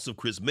the loss of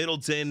Chris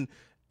Middleton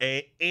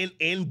in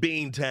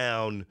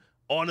Beantown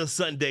on a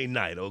Sunday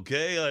night,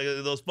 okay?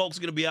 Those folks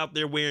are going to be out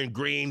there wearing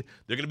green.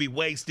 They're going to be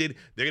wasted.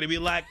 They're going to be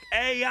like,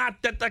 hey,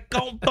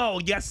 combo,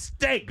 you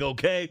stink,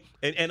 okay?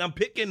 And I'm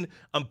picking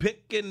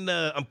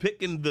the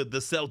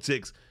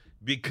Celtics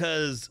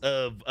because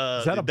of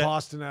is that a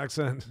Boston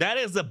accent? That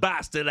is a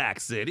Boston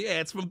accent. Yeah,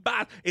 it's from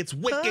Boston. It's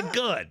wicked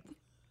good.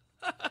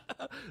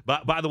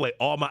 By the way,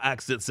 all my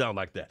accents sound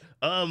like that.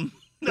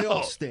 They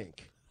all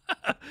stink.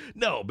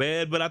 No,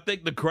 man, but I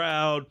think the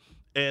crowd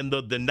and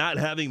the not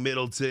having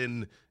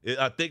Middleton,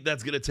 I think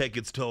that's going to take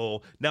its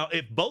toll. Now,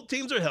 if both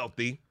teams are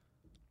healthy,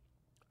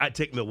 I'd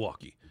take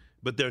Milwaukee,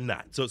 but they're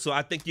not. So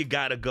I think you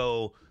got to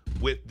go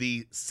with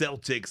the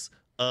Celtics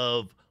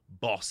of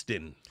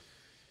Boston.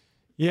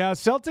 Yeah,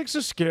 Celtics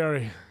are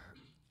scary.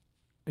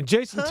 And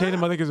Jason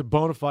Tatum, I think, is a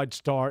bona fide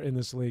star in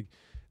this league.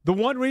 The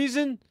one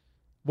reason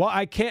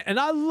I can't, and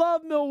I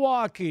love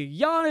Milwaukee.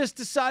 Giannis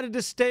decided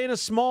to stay in a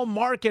small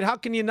market. How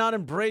can you not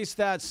embrace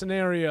that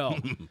scenario?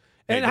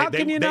 And how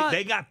can you not?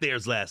 They got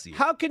theirs last year.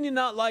 How can you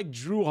not like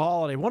Drew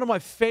Holiday? One of my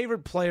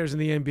favorite players in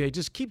the NBA.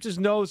 Just keeps his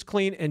nose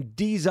clean and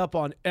D's up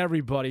on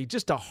everybody.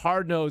 Just a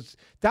hard nose.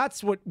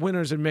 That's what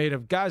winners are made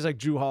of. Guys like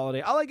Drew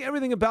Holiday. I like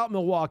everything about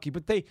Milwaukee,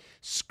 but they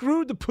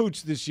screwed the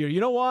pooch this year. You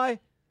know why?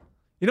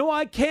 You know why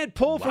I can't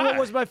pull for what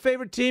was my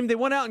favorite team? They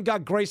went out and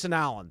got Grayson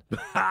Allen.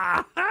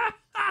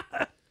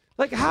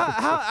 Like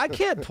how I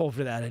can't pull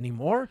for that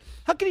anymore.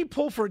 How can you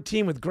pull for a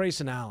team with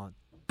Grayson Allen?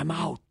 I'm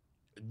out.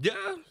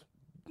 Yeah.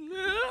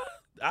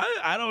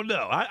 I don't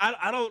know.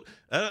 I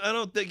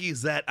don't think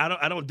he's that.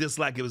 I don't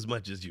dislike him as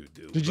much as you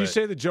do. Did you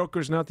say the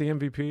Joker's not the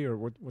MVP, or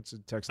what's the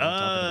text I'm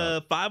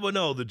talking about?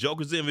 5-0. The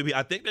Joker's the MVP.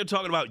 I think they're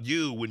talking about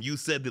you when you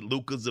said that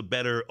Luka's a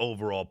better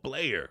overall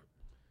player.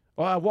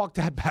 Well, I walked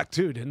that back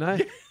too, didn't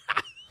I?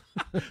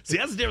 See,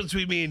 that's the difference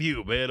between me and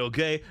you, man,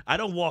 okay? I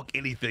don't walk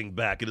anything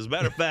back. And as a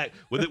matter of fact,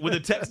 when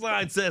the text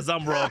line says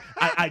I'm wrong,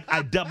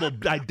 I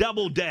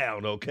double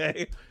down,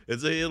 okay?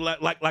 It's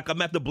like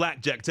I'm at the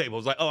blackjack table.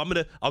 It's like,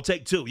 I'll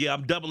take 2. Yeah,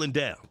 I'm doubling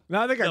down. No,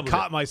 I think I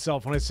caught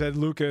myself when I said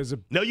Luka is a...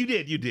 No, you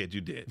did.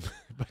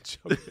 But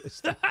Joker is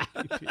the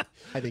MVP.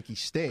 I think he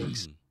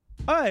stinks.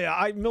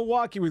 I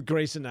Milwaukee with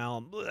Grayson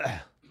Allen.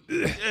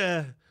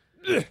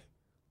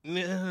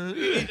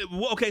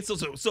 Okay, so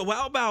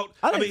how about?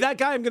 I mean, that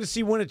guy I'm going to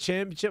see win a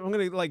championship. I'm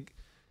going to like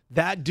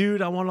that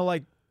dude. I want to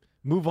like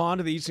move on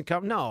to the Eastern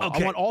Conference. No,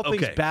 okay, I want all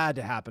things bad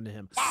to happen to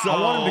him.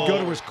 I want him to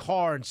go to his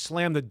car and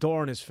slam the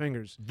door on his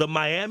fingers. The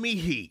Miami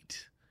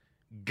Heat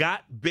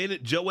got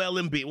Bennett, Joel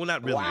Embiid. Well,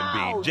 not really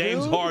Embiid.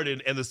 James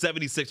Harden and the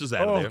 76ers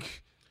out of there.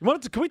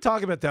 Can we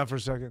talk about that for a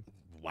second?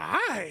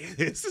 Why?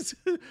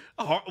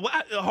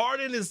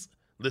 Harden is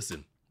 –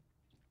 listen.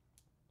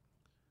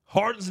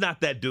 Harden's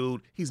not that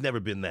dude. He's never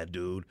been that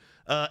dude.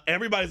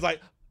 Everybody's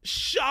like,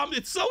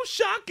 it's so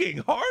shocking.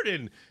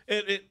 Harden.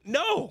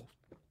 No.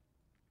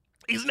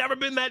 He's never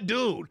been that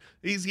dude.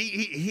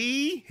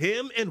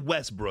 Him and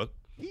Westbrook.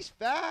 He's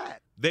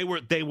fat. They were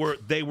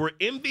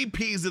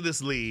MVPs of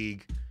this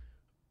league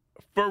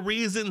for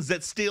reasons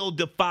that still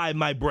defy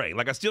my brain.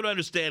 Like, I still don't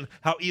understand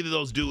how either of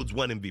those dudes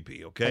won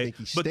MVP, okay? I think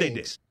he but they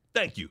stinks. did.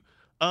 Thank you.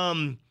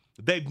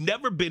 They've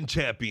never been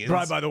champions.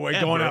 Brian, by the way,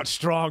 ever. going out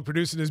strong,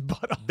 producing his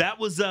butt off. That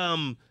was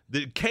the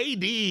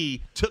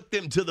KD took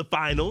them to the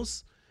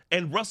finals,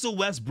 and Russell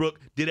Westbrook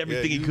did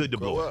everything he could to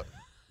blow up.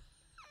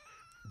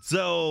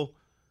 So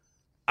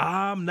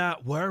I'm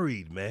not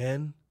worried,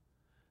 man.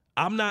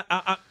 I'm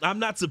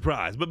not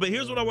surprised. But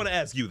here's what I want to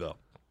ask you though.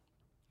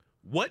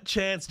 What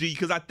chance do you?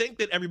 Because I think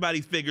that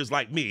everybody figures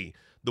like me.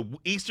 The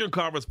Eastern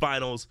Conference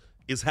Finals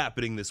is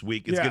happening this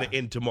week. It's going to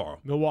end tomorrow.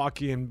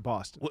 Milwaukee and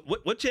Boston.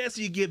 What chance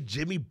do you give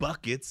Jimmy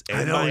Buckets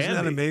and I know, Miami? isn't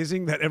that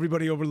amazing that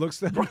everybody overlooks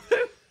them?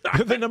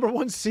 They're the number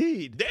one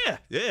seed.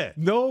 Yeah.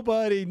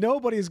 Nobody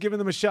is giving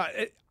them a shot.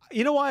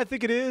 You know why I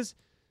think it is?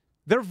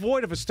 They're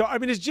void of a star. I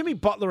mean, is Jimmy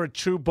Butler a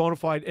true bona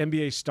fide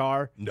NBA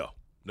star? No,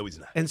 he's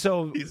not. And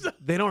so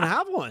they don't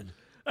have one.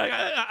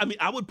 I mean,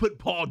 I would put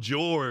Paul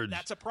George.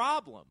 That's a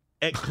problem.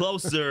 At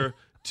closer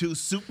to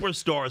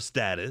superstar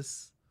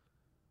status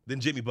than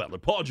Jimmy Butler.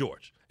 Paul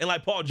George. And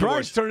like Paul George.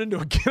 Bryce turned into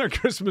a kid on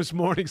Christmas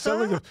morning.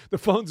 Suddenly the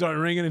phones aren't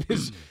ringing and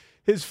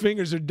his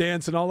fingers are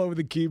dancing all over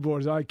the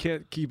keyboards. I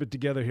can't keep it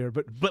together here.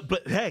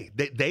 But hey,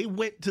 they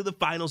went to the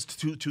finals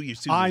two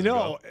years I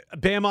know. ago.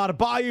 Bam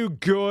Adebayo,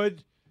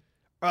 good.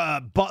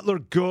 Butler,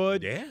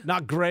 good. Yeah.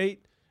 Not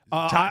great.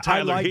 Tyler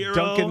I like Hero.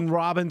 Duncan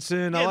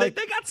Robinson. Yeah, they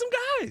got some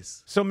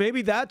guys. So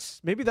maybe that's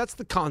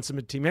the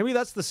consummate team. Maybe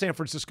that's the San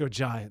Francisco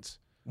Giants.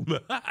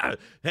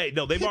 Hey,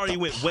 no, they've already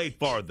went way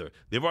farther.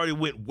 They've already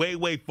went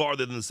way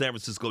farther than the San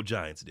Francisco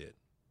Giants did.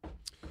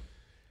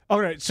 All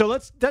right, so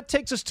that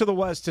takes us to the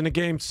West in a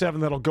Game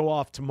 7 that'll go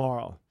off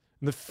tomorrow.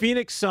 And the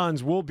Phoenix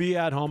Suns will be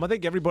at home. I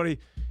think everybody,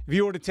 if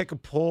you were to take a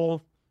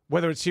poll,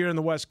 whether it's here in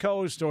the West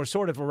Coast or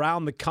sort of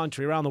around the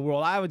country, around the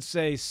world, I would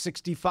say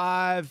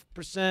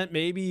 65%,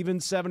 maybe even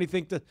 70%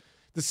 think the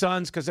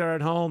Suns, because they're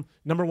at home,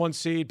 number one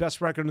seed,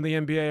 best record in the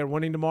NBA, are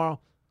winning tomorrow.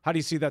 How do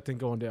you see that thing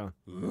going down?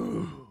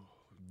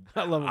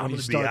 I love it when you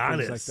start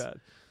things like that.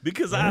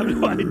 Because I have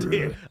no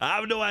idea. I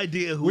have no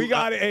idea who. We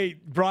got to, hey,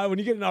 Brian, when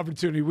you get an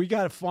opportunity, we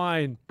got to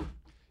find,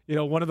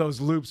 one of those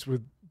loops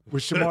with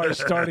Shamar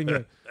starting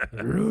it.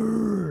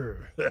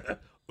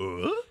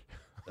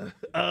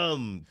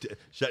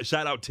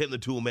 Shout out Tim the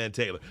Tool Man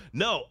Taylor.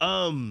 No,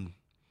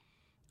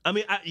 I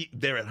mean,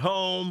 they're at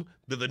home.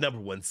 They're the number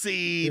one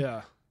seed.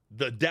 Yeah.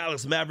 The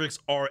Dallas Mavericks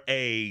are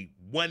a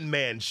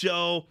one-man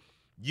show.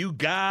 You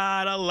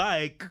gotta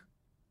like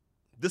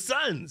the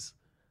Suns.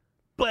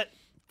 But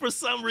for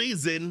some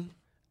reason,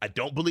 I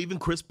don't believe in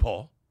Chris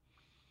Paul.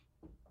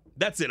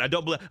 That's it. I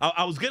don't believe.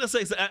 I was gonna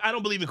say I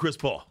don't believe in Chris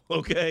Paul.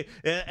 Okay,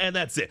 and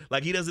that's it.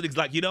 Like he doesn't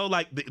like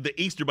the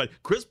Easter Bunny.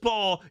 Chris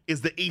Paul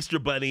is the Easter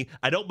Bunny.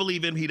 I don't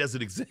believe him. He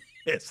doesn't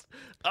exist.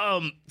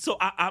 So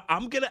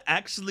I'm gonna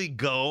actually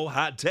go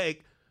hot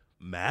take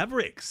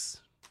Mavericks.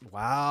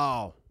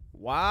 Wow.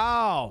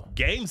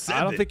 Game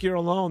 7. I don't think you're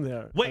alone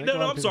there. Wait,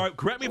 no. I'm sorry.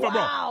 Correct me if I'm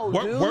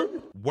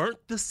wrong.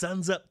 Weren't the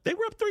Suns up? They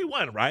were up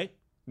 3-1, right?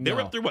 They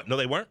were up 3-1. No,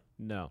 they weren't.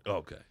 No.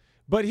 Okay.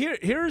 But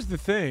here's the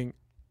thing.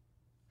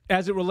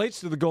 As it relates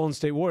to the Golden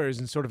State Warriors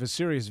in sort of a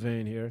serious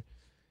vein here,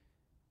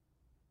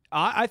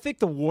 I think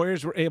the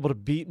Warriors were able to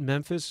beat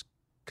Memphis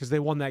because they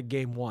won that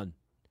Game 1.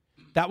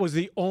 That was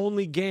the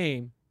only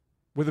game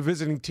where the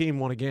visiting team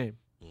won a game.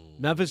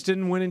 Memphis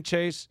didn't win in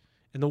Chase,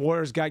 and the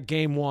Warriors got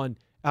Game 1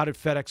 out at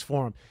FedEx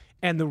Forum.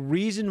 And the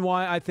reason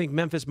why I think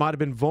Memphis might have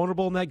been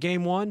vulnerable in that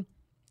Game 1,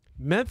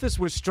 Memphis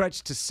was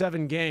stretched to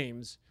 7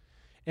 games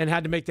and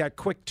had to make that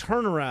quick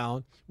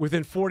turnaround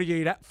within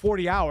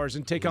 40 hours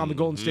and take on the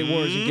Golden State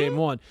Warriors in Game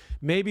 1.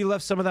 Maybe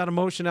left some of that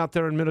emotion out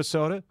there in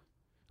Minnesota,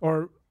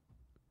 or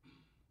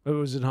it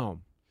was at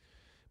home.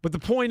 But the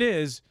point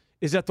is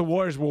that the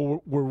Warriors were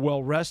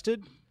well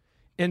rested.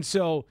 And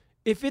so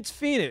if it's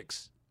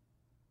Phoenix,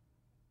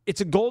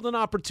 it's a golden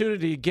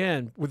opportunity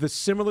again with a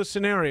similar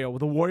scenario where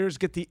the Warriors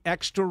get the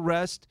extra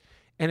rest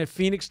and a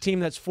Phoenix team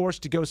that's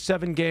forced to go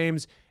 7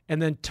 games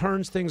and then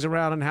turns things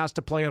around and has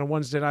to play on a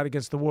Wednesday night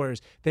against the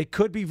Warriors. They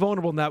could be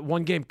vulnerable in that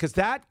one game because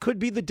that could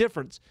be the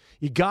difference.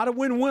 You got to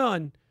win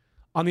one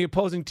on the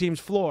opposing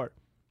team's floor,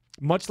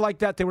 much like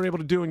that they were able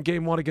to do in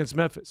Game 1 against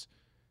Memphis.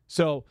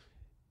 So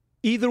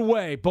either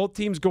way, both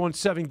teams going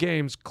 7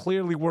 games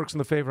clearly works in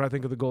the favor, I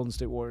think, of the Golden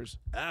State Warriors.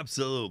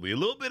 Absolutely. A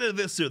little bit of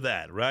this or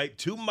that, right?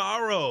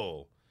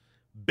 Tomorrow,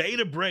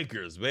 Beta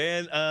Breakers,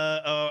 man.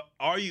 How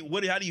do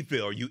you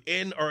feel? Are you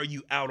in or are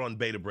you out on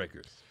Beta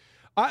Breakers?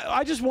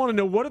 I just want to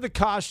know, what are the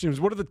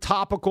costumes? What are the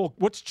topical?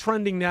 What's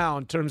trending now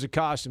in terms of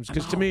costumes?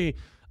 Because to me,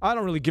 I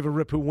don't really give a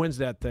rip who wins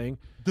that thing.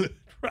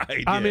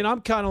 Right. I mean,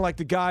 I'm kind of like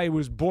the guy who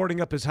was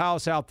boarding up his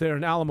house out there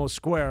in Alamo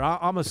Square.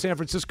 I'm a San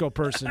Francisco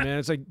person, man.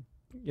 It's like,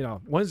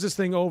 when's this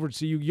thing over?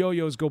 So you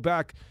yo-yos go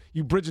back.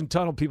 You bridge and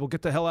tunnel people,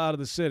 get the hell out of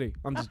the city.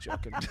 I'm just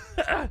joking.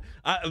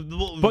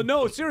 But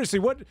no, seriously,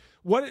 what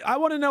I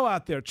want to know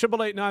out there,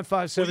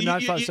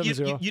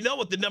 888-957-9570. You know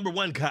what the number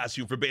one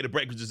costume for Beta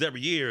Breakers is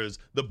every year is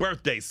the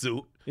birthday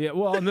suit. Yeah,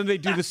 well, and then they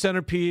do the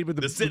centipede with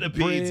the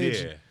centipedes,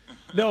 bridge. yeah.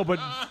 No, but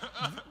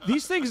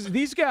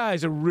these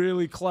guys are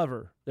really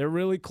clever. They're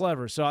really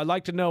clever. So I'd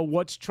like to know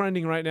what's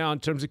trending right now in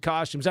terms of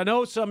costumes. I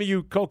know some of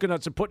you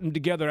coconuts are putting them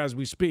together as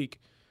we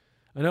speak.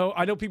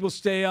 I know people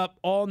stay up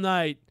all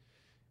night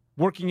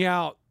working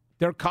out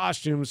their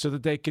costumes so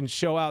that they can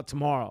show out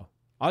tomorrow.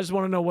 I just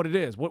want to know what it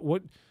is.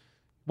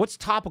 What's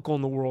topical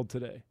in the world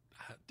today?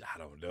 I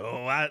don't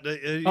know.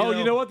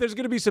 You know what? There's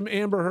going to be some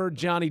Amber Heard,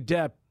 Johnny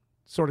Depp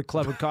sort of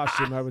clever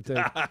costume, I would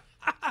think.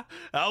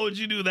 How would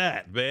you do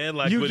that, man?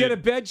 Like you get a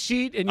bed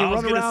sheet and you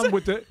run around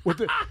with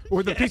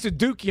a piece of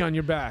dookie on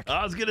your back.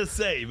 I was gonna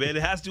say, man,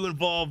 it has to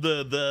involve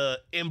the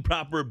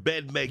improper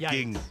bed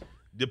making,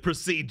 the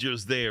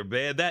procedures there,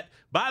 man. That,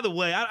 by the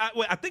way,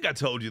 I think I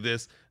told you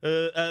this.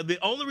 The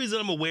only reason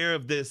I'm aware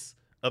of this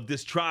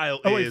trial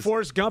is. Oh wait,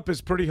 Forrest Gump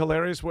is pretty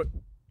hilarious.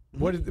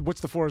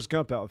 What's the Forrest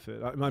Gump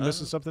outfit? Am I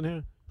missing something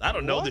here? I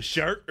don't know, the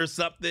shirt or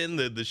something,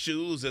 the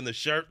shoes and the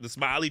shirt, the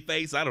smiley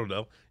face. I don't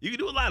know. You can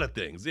do a lot of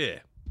things, yeah.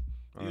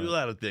 You can do a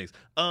lot of things.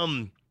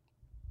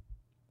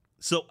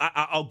 So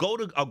I'll go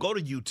to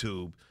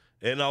YouTube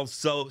and I'll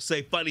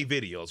say funny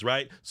videos,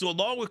 right? So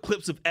along with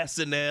clips of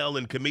SNL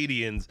and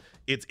comedians,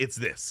 it's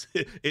this.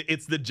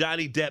 It's the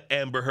Johnny Depp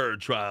Amber Heard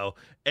trial,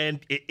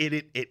 and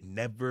it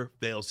never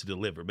fails to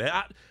deliver, man.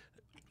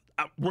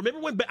 I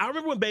remember when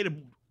Beta.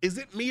 Is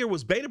it me or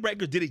was Beta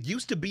Breakers? Did it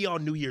used to be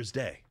on New Year's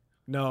Day?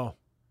 No.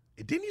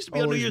 It didn't used to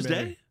be on New Year's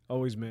Day?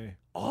 Always me.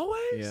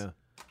 Always? Yeah.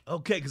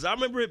 Okay, because I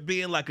remember it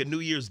being like a New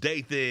Year's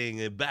Day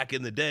thing back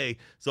in the day.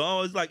 So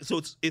I was like,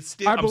 it's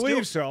still. I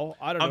believe so.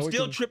 I don't know. I'm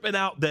still tripping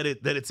out that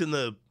it's in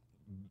the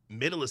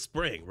middle of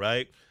spring,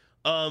 right?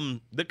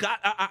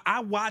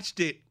 I watched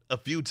it a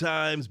few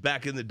times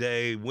back in the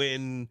day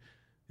when.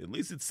 At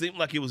least it seemed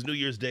like it was New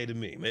Year's Day to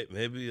me.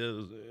 Maybe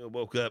I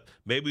woke up.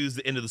 Maybe it was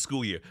the end of the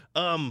school year.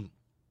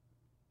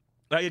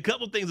 Like a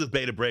couple things with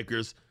Beta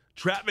Breakers.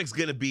 Traffic's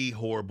gonna be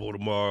horrible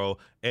tomorrow,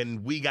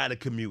 and we got to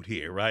commute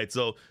here, right?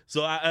 So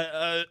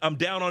I'm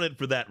down on it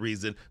for that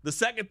reason. The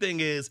second thing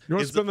is, you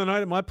want to spend the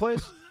night at my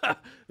place?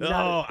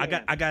 No,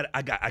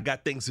 I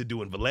got things to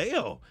do in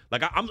Vallejo.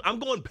 Like I'm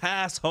going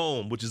past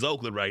home, which is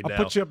Oakland right now.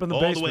 I'll put you up in the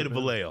all basement, the way to man.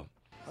 Vallejo.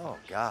 Oh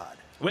God.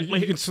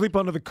 You can sleep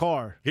under the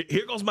car.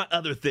 Here goes my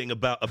other thing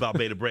about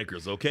Beta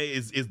Breakers. Okay,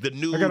 is the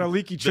nude. I got a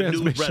leaky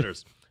transmission. Nude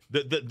runners.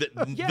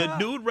 The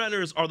nude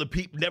runners are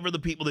never the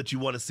people that you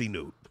want to see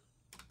nude.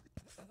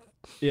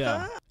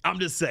 Yeah. I'm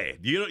just saying.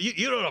 You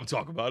know what I'm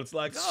talking about. It's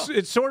like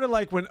It's sort of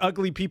like when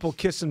ugly people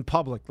kiss in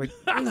public. Like,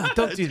 no,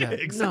 don't do that.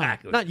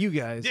 Exactly. No, not you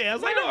guys. Yeah, I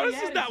was like, no,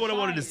 this is not what I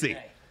wanted to see.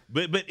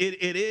 But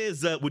it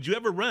is. Would you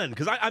ever run?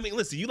 Because I mean,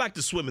 listen, you like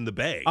to swim in the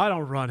bay. I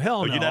don't run.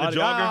 Hell no. You're not a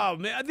jogger? Oh,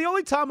 man. The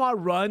only time I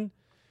run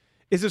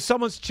is if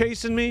someone's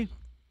chasing me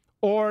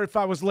or if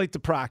I was late to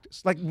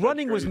practice. Like,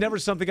 running was never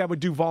something I would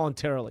do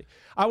voluntarily.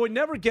 I would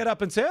never get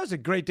up and say, it was a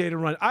great day to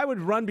run. I would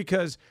run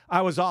because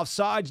I was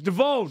offsides.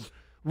 Devone,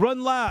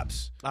 run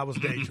laps. I was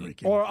day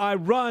drinking. Or I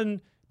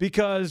run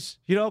because,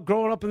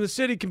 growing up in the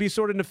city can be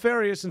sort of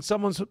nefarious and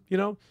someone's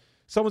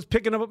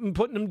picking them up and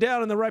putting them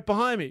down and they're right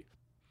behind me.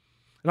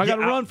 And I got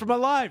to run for my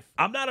life.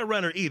 I'm not a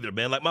runner either,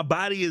 man. Like, my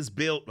body is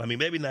built. I mean,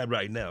 maybe not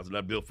right now. It's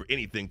not built for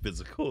anything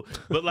physical.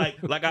 But like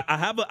I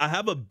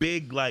have a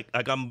big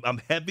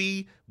I'm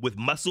heavy with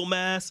muscle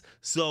mass.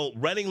 So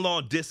running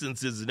long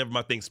distances is never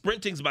my thing.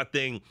 Sprinting's my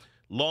thing.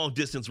 Long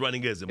distance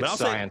running isn't. But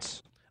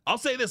I'll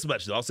say this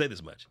much though.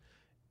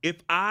 If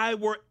I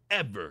were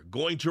ever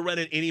going to run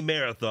in any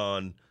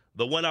marathon,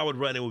 the one I would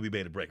run in would be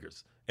Beta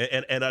Breakers,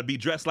 and I'd be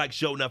dressed like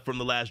Sho'nuff from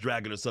The Last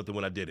Dragon or something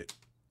when I did it.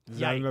 Is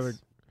that another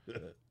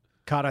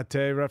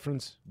karate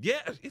reference?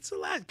 Yeah, it's a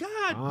lot.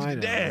 God, I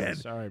know. Dad.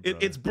 Sorry,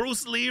 it's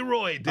Bruce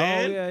Leroy,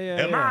 Dad. Oh,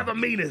 yeah. Am I the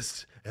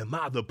meanest? Am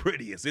I the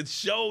prettiest? It's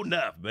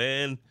Sho'nuff,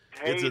 man.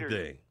 It's a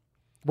thing.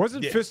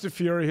 Wasn't Fist of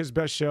Fury his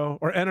best show,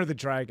 or Enter the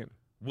Dragon?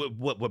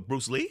 What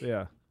Bruce Lee?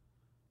 Yeah.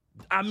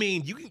 I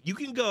mean, you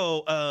can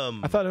go.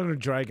 I thought Enter the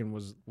Dragon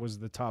was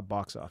the top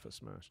box office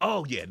smash.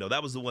 Oh yeah, no,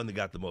 that was the one that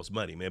got the most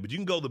money, man. But you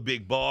can go The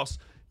Big Boss.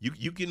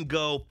 You can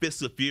go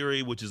Fists of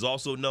Fury, which is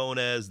also known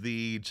as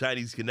the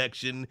Chinese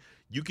Connection.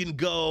 You can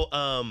go.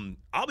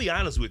 I'll be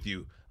honest with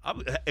you.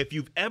 If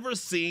you've ever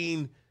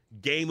seen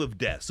Game of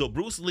Death, so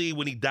Bruce Lee,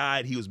 when he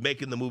died, he was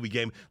making the movie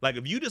Game. Like,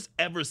 if you just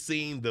ever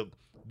seen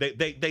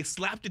they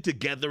slapped it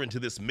together into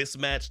this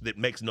mismatch that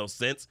makes no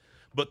sense.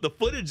 But the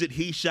footage that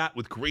he shot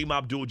with Kareem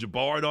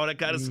Abdul-Jabbar and all that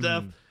kind of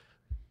stuff,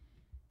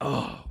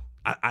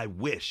 I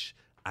wish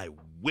I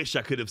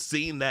could have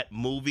seen that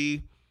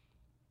movie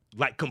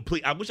like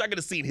complete. I wish I could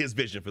have seen his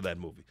vision for that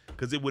movie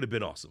because it would have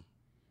been awesome.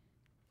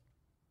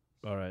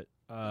 All right.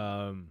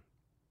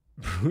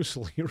 Bruce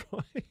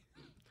Leroy.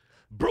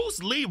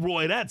 Bruce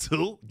Leroy, that's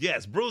who.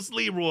 Yes, Bruce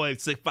Leroy,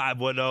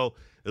 6510.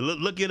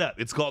 Look it up.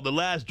 It's called The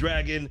Last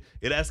Dragon.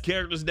 It has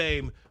characters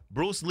named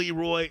Bruce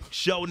Leroy,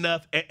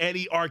 Sho'nuff,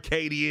 Eddie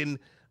Arcadian.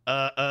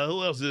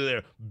 Who else is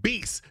there?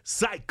 Beast,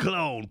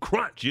 Cyclone,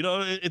 Crunch. You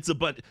know, it's a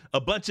bunch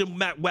of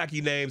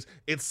wacky names.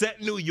 It's set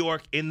in New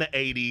York in the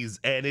 80s,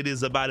 and it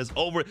is about as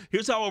over.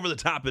 Here's how over the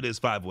top it is,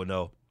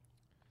 510.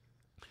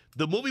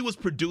 The movie was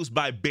produced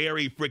by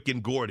Berry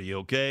freaking Gordy,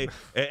 okay?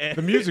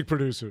 The music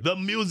producer. The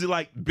music,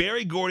 like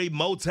Berry Gordy,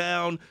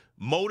 Motown,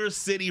 Motor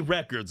City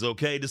Records,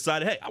 okay,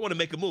 decided, hey, I want to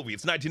make a movie.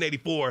 It's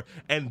 1984,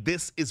 and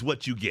this is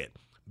what you get.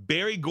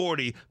 Berry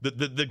Gordy,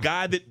 the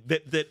guy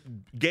that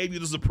gave you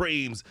the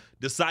Supremes,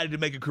 decided to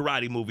make a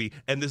karate movie,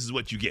 and this is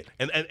what you get.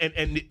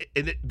 And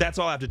that's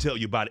all I have to tell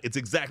you about it. It's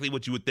exactly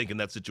what you would think in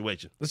that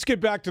situation. Let's get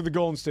back to the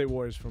Golden State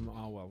Warriors from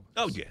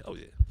Oh, yeah.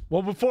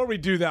 Well, before we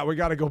do that, we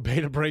got to go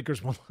Beta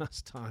Breakers one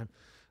last time.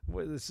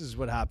 This is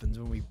what happens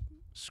when we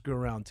screw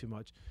around too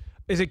much.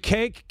 Is it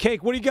Cake?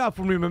 Cake, what do you got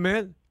for me, my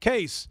man?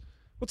 Case.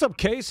 What's up,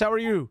 Case? How are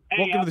you?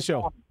 Hey, Welcome to the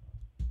show.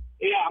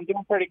 Yeah, I'm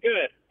doing pretty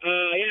good.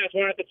 I just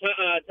wanted to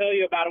tell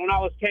you about it. When I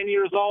was 10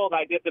 years old,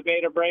 I did the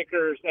Beta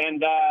Breakers,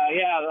 and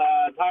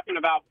talking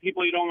about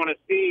people you don't want to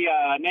see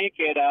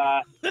naked.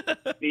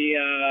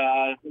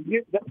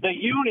 The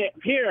unit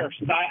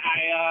pierced.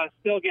 I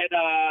still get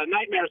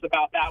nightmares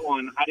about that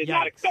one. I did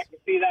not expect to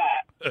see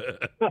that.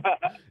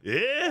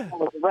 Yeah. It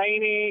was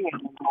raining.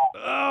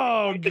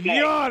 Oh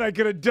God, I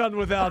could have done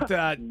without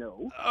that.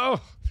 No. Oh,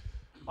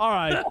 all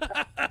right.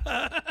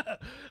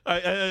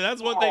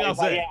 That's one thing I'll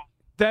say. Yeah.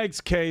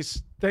 Thanks,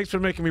 Case. Thanks for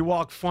making me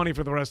walk funny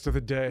for the rest of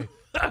the day.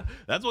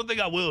 That's one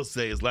thing I will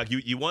say is, like,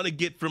 you want to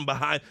get from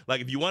behind.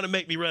 Like, if you want to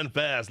make me run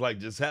fast, like,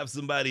 just have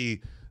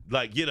somebody,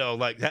 like,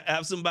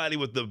 have somebody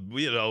with the,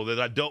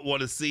 that I don't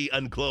want to see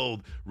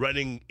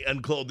running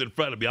unclothed in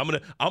front of me. I'm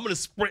gonna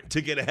sprint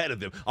to get ahead of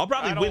them. I'll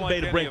probably win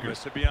Beta Breakers.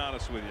 To be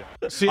honest with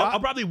you, See,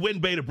 I'll probably win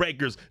Beta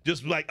Breakers.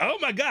 Just like, oh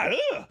my God,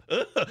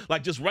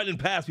 like just running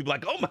past people.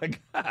 Like, oh my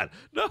God,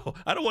 no,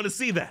 I don't want to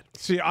see that.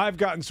 See, I've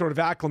gotten sort of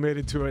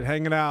acclimated to it,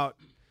 hanging out,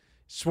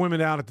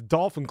 swimming out at the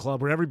Dolphin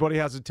Club, where everybody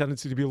has a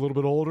tendency to be a little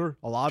bit older,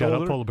 a lot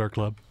older. Polar Bear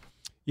Club.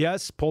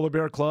 Yes, Polar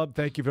Bear Club.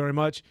 Thank you very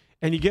much.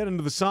 And you get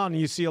into the sun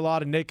and you see a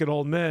lot of naked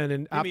old men,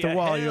 and after a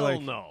while you're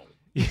like, no.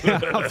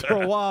 Yeah, after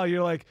a while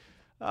you're like,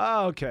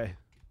 oh, okay,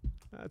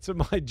 that's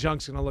what my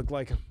junk's gonna look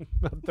like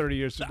about 30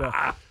 years from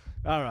now.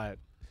 All right.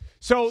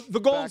 So the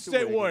Golden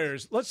State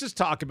Warriors. Let's just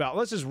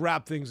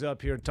wrap things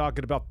up here and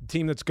talking about the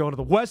team that's going to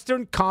the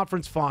Western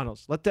Conference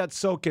Finals. Let that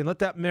soak in. Let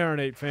that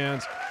marinate,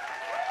 fans.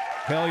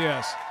 Hell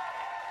yes.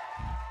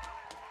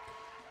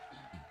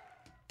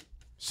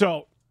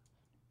 So,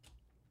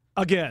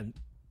 again,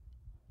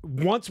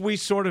 once we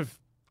sort of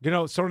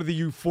the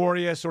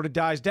euphoria sort of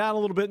dies down a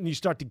little bit and you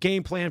start to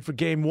game plan for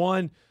game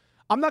one,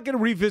 I'm not going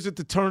to revisit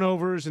the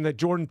turnovers and that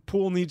Jordan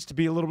Poole needs to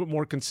be a little bit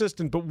more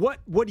consistent, but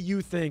what do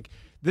you think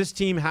this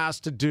team has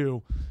to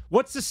do?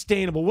 What's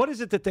sustainable? What is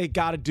it that they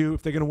got to do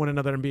if they're going to win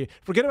another NBA?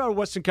 Forget about a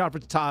Western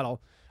Conference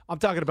title. I'm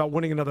talking about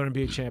winning another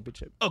NBA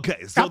championship.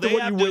 Okay, so After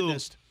what you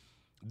witnessed.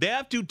 They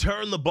have to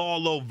turn the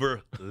ball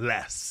over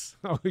less.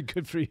 Oh,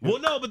 good for you. Well,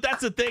 no, but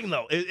that's the thing,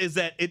 though, is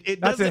that it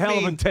doesn't That's a hell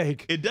of a mean,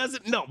 take. It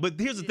doesn't, no, but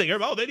here's the thing.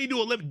 They need to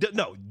eliminate,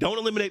 no, don't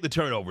eliminate the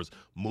turnovers.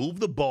 Move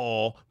the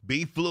ball,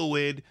 be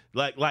fluid,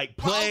 like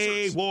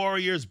play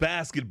Warriors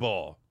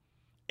basketball.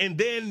 And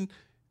then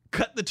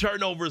cut the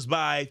turnovers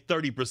by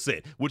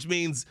 30%, which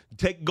means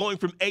going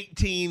from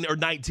 18 or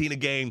 19 a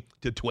game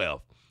to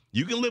 12.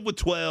 You can live with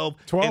 12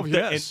 and,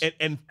 yes.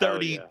 and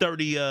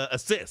 30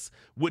 assists,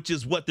 which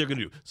is what they're going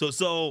to do.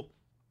 So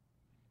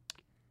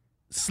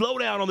slow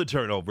down on the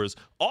turnovers.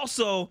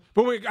 Also,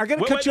 but wait, I got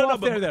to cut you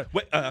off there.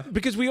 Wait,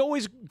 because we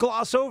always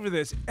gloss over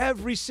this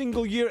every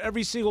single year,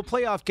 every single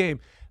playoff game.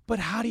 But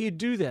how do you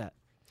do that?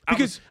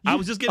 Because I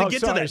was just going to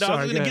get to that. Sorry,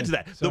 I was going to get to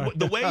that.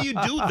 The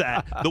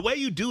way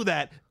you do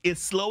that, is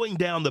slowing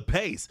down the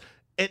pace.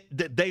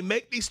 They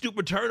make these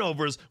stupid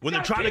turnovers when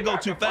they're trying to go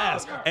too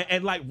fast.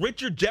 And like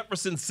Richard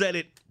Jefferson said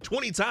it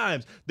 20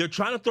 times, they're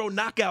trying to throw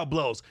knockout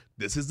blows.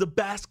 This is a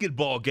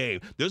basketball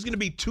game. There's going to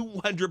be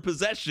 200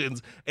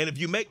 possessions, and if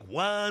you make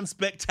one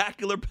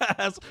spectacular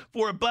pass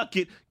for a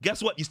bucket,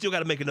 guess what? You still got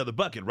to make another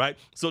bucket, right?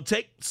 So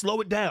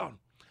slow it down.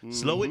 Mm-hmm.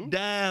 Slow it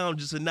down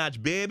just a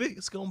notch, baby.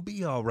 It's going to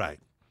be all right.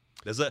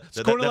 That's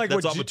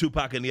off of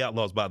Tupac and the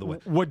Outlaws, by the way.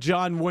 What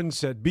John Wooden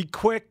said, be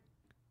quick,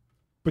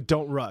 but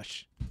don't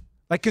rush.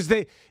 Like, because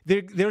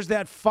there's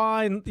that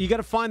fine, you got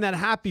to find that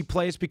happy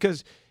place,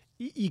 because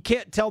you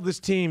can't tell this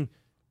team,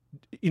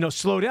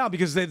 slow down,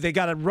 because they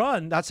got to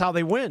run. That's how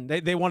they win.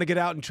 They want to get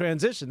out and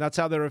transition. That's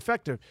how they're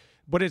effective.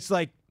 But it's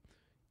like,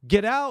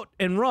 get out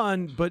and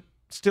run, but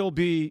still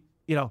be,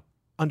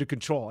 under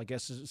control, I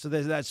guess. So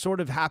there's that sort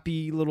of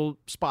happy little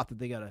spot that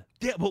they got to.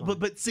 Yeah,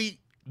 but see,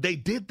 they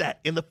did that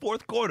in the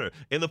fourth quarter.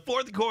 In the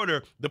fourth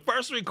quarter, the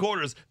first three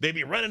quarters, they'd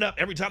be running up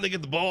every time they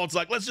get the ball. It's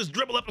like, let's just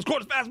dribble up and score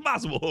as fast as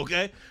possible,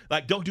 okay?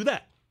 Like, don't do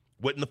that.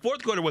 But in the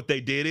fourth quarter, what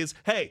they did is,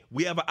 hey,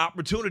 we have an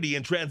opportunity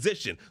in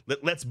transition.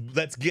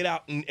 Let's get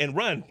out and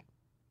run.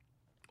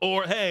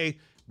 Or, hey,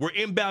 we're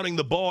inbounding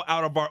the ball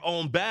out of our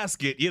own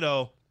basket,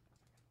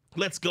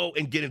 let's go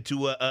and get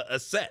into a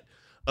set.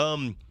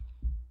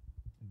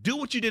 Do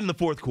what you did in the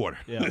fourth quarter.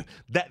 Yeah.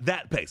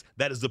 that pace.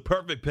 That is the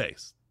perfect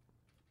pace.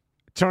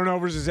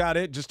 Turnovers, is that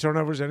it? Just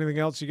turnovers? Anything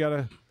else you got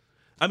to?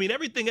 I mean,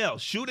 everything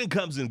else. Shooting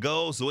comes and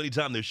goes, so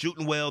anytime they're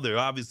shooting well, they're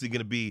obviously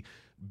going to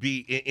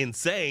be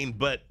insane,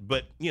 but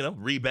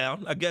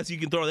rebound, I guess you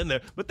can throw it in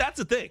there. But that's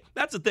the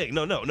thing.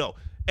 No.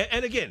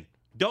 And again,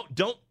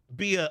 don't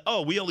be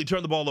we only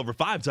turned the ball over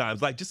 5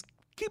 times. Like, just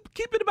keep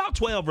it about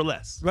 12 or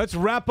less. Let's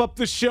wrap up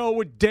the show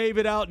with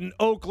David out in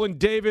Oakland.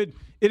 David,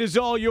 it is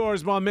all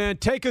yours, my man.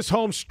 Take us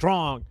home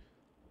strong.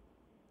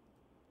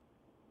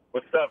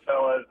 What's up,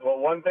 fellas? Well,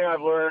 one thing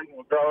I've learned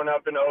growing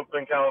up in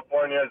Oakland,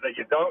 California, is that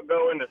you don't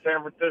go into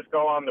San Francisco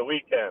on the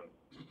weekend.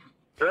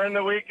 During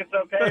the week, it's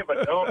okay,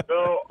 but don't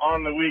go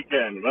on the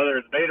weekend, whether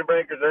it's beta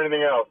breakers or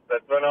anything else.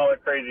 That's when all the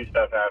crazy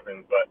stuff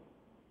happens. But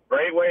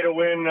great way to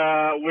win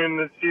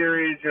the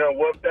series,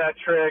 whoop that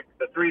trick.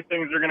 The 3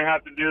 things they're going to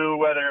have to do,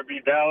 whether it be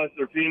Dallas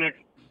or Phoenix.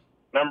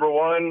 Number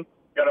 1,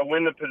 got to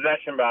win the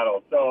possession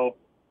battle. So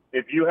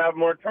if you have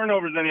more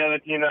turnovers than the other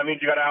team, that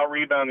means you got to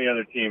out-rebound the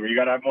other team, or you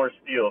got to have more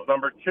steals.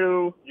 Number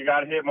 2, you got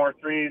to hit more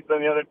threes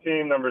than the other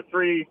team. Number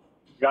 3, you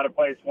got to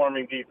play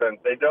swarming defense.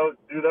 They don't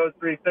do those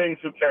 3 things.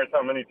 Who cares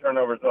how many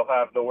turnovers they'll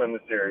have to win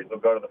the series? They'll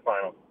go to the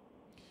final.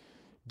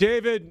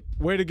 David,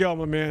 way to go,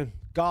 my man.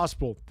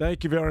 Gospel.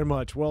 Thank you very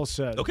much. Well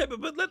said. Okay,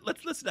 but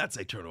let's not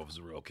say turnovers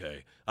are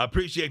okay. I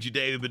appreciate you,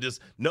 David, but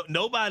just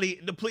nobody.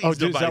 Please, is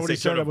nobody that what say he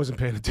said? turnovers. I wasn't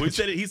paying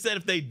attention. He said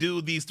if they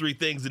do these 3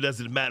 things, it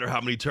doesn't matter how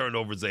many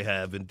turnovers they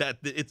have, and that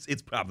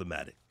it's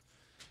problematic.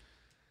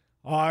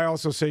 I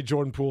also say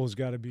Jordan Poole has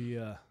got to be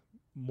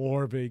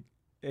more of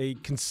a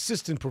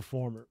consistent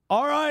performer.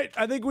 All right,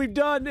 I think we've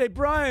done. Hey,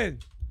 Brian,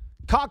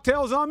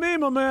 cocktails on me,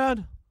 my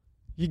man.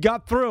 You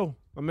got through,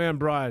 my man,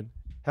 Brian.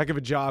 Heck of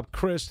a job.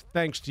 Chris,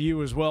 thanks to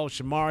you as well.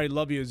 Shamari,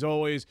 love you as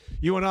always.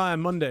 You and I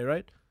on Monday,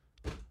 right?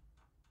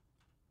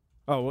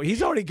 Oh, well,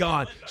 he's already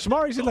gone.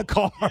 Shamari's in the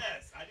car.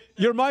 Yes,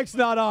 your mic's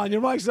not on.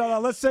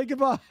 Let's say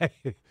goodbye.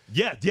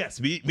 Yes.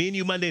 Me and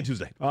you Monday and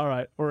Tuesday. All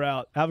right, we're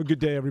out. Have a good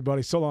day,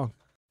 everybody. So long.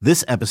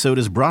 This episode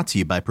is brought to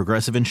you by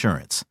Progressive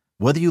Insurance.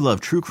 Whether you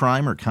love true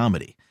crime or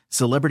comedy,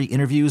 celebrity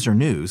interviews or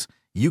news,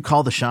 you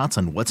call the shots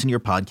on what's in your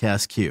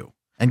podcast queue.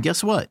 And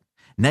guess what?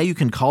 Now you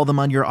can call them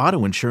on your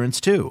auto insurance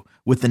too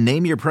with the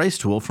Name Your Price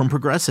tool from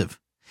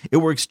Progressive. It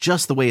works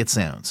just the way it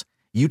sounds.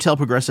 You tell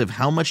Progressive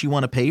how much you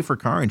want to pay for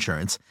car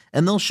insurance,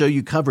 and they'll show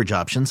you coverage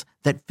options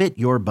that fit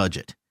your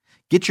budget.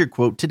 Get your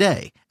quote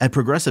today at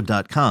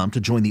Progressive.com to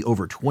join the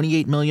over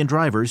 28 million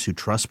drivers who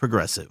trust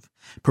Progressive.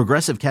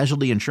 Progressive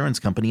Casualty Insurance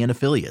Company and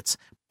Affiliates.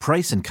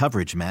 Price and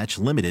coverage match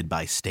limited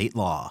by state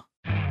law.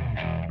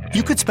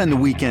 You could spend the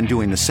weekend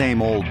doing the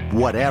same old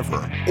whatever,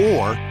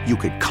 or you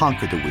could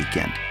conquer the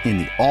weekend in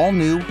the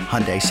all-new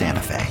Hyundai Santa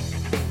Fe.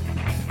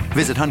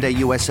 Visit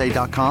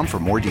HyundaiUSA.com for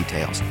more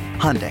details.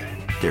 Hyundai,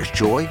 there's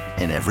joy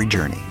in every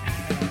journey.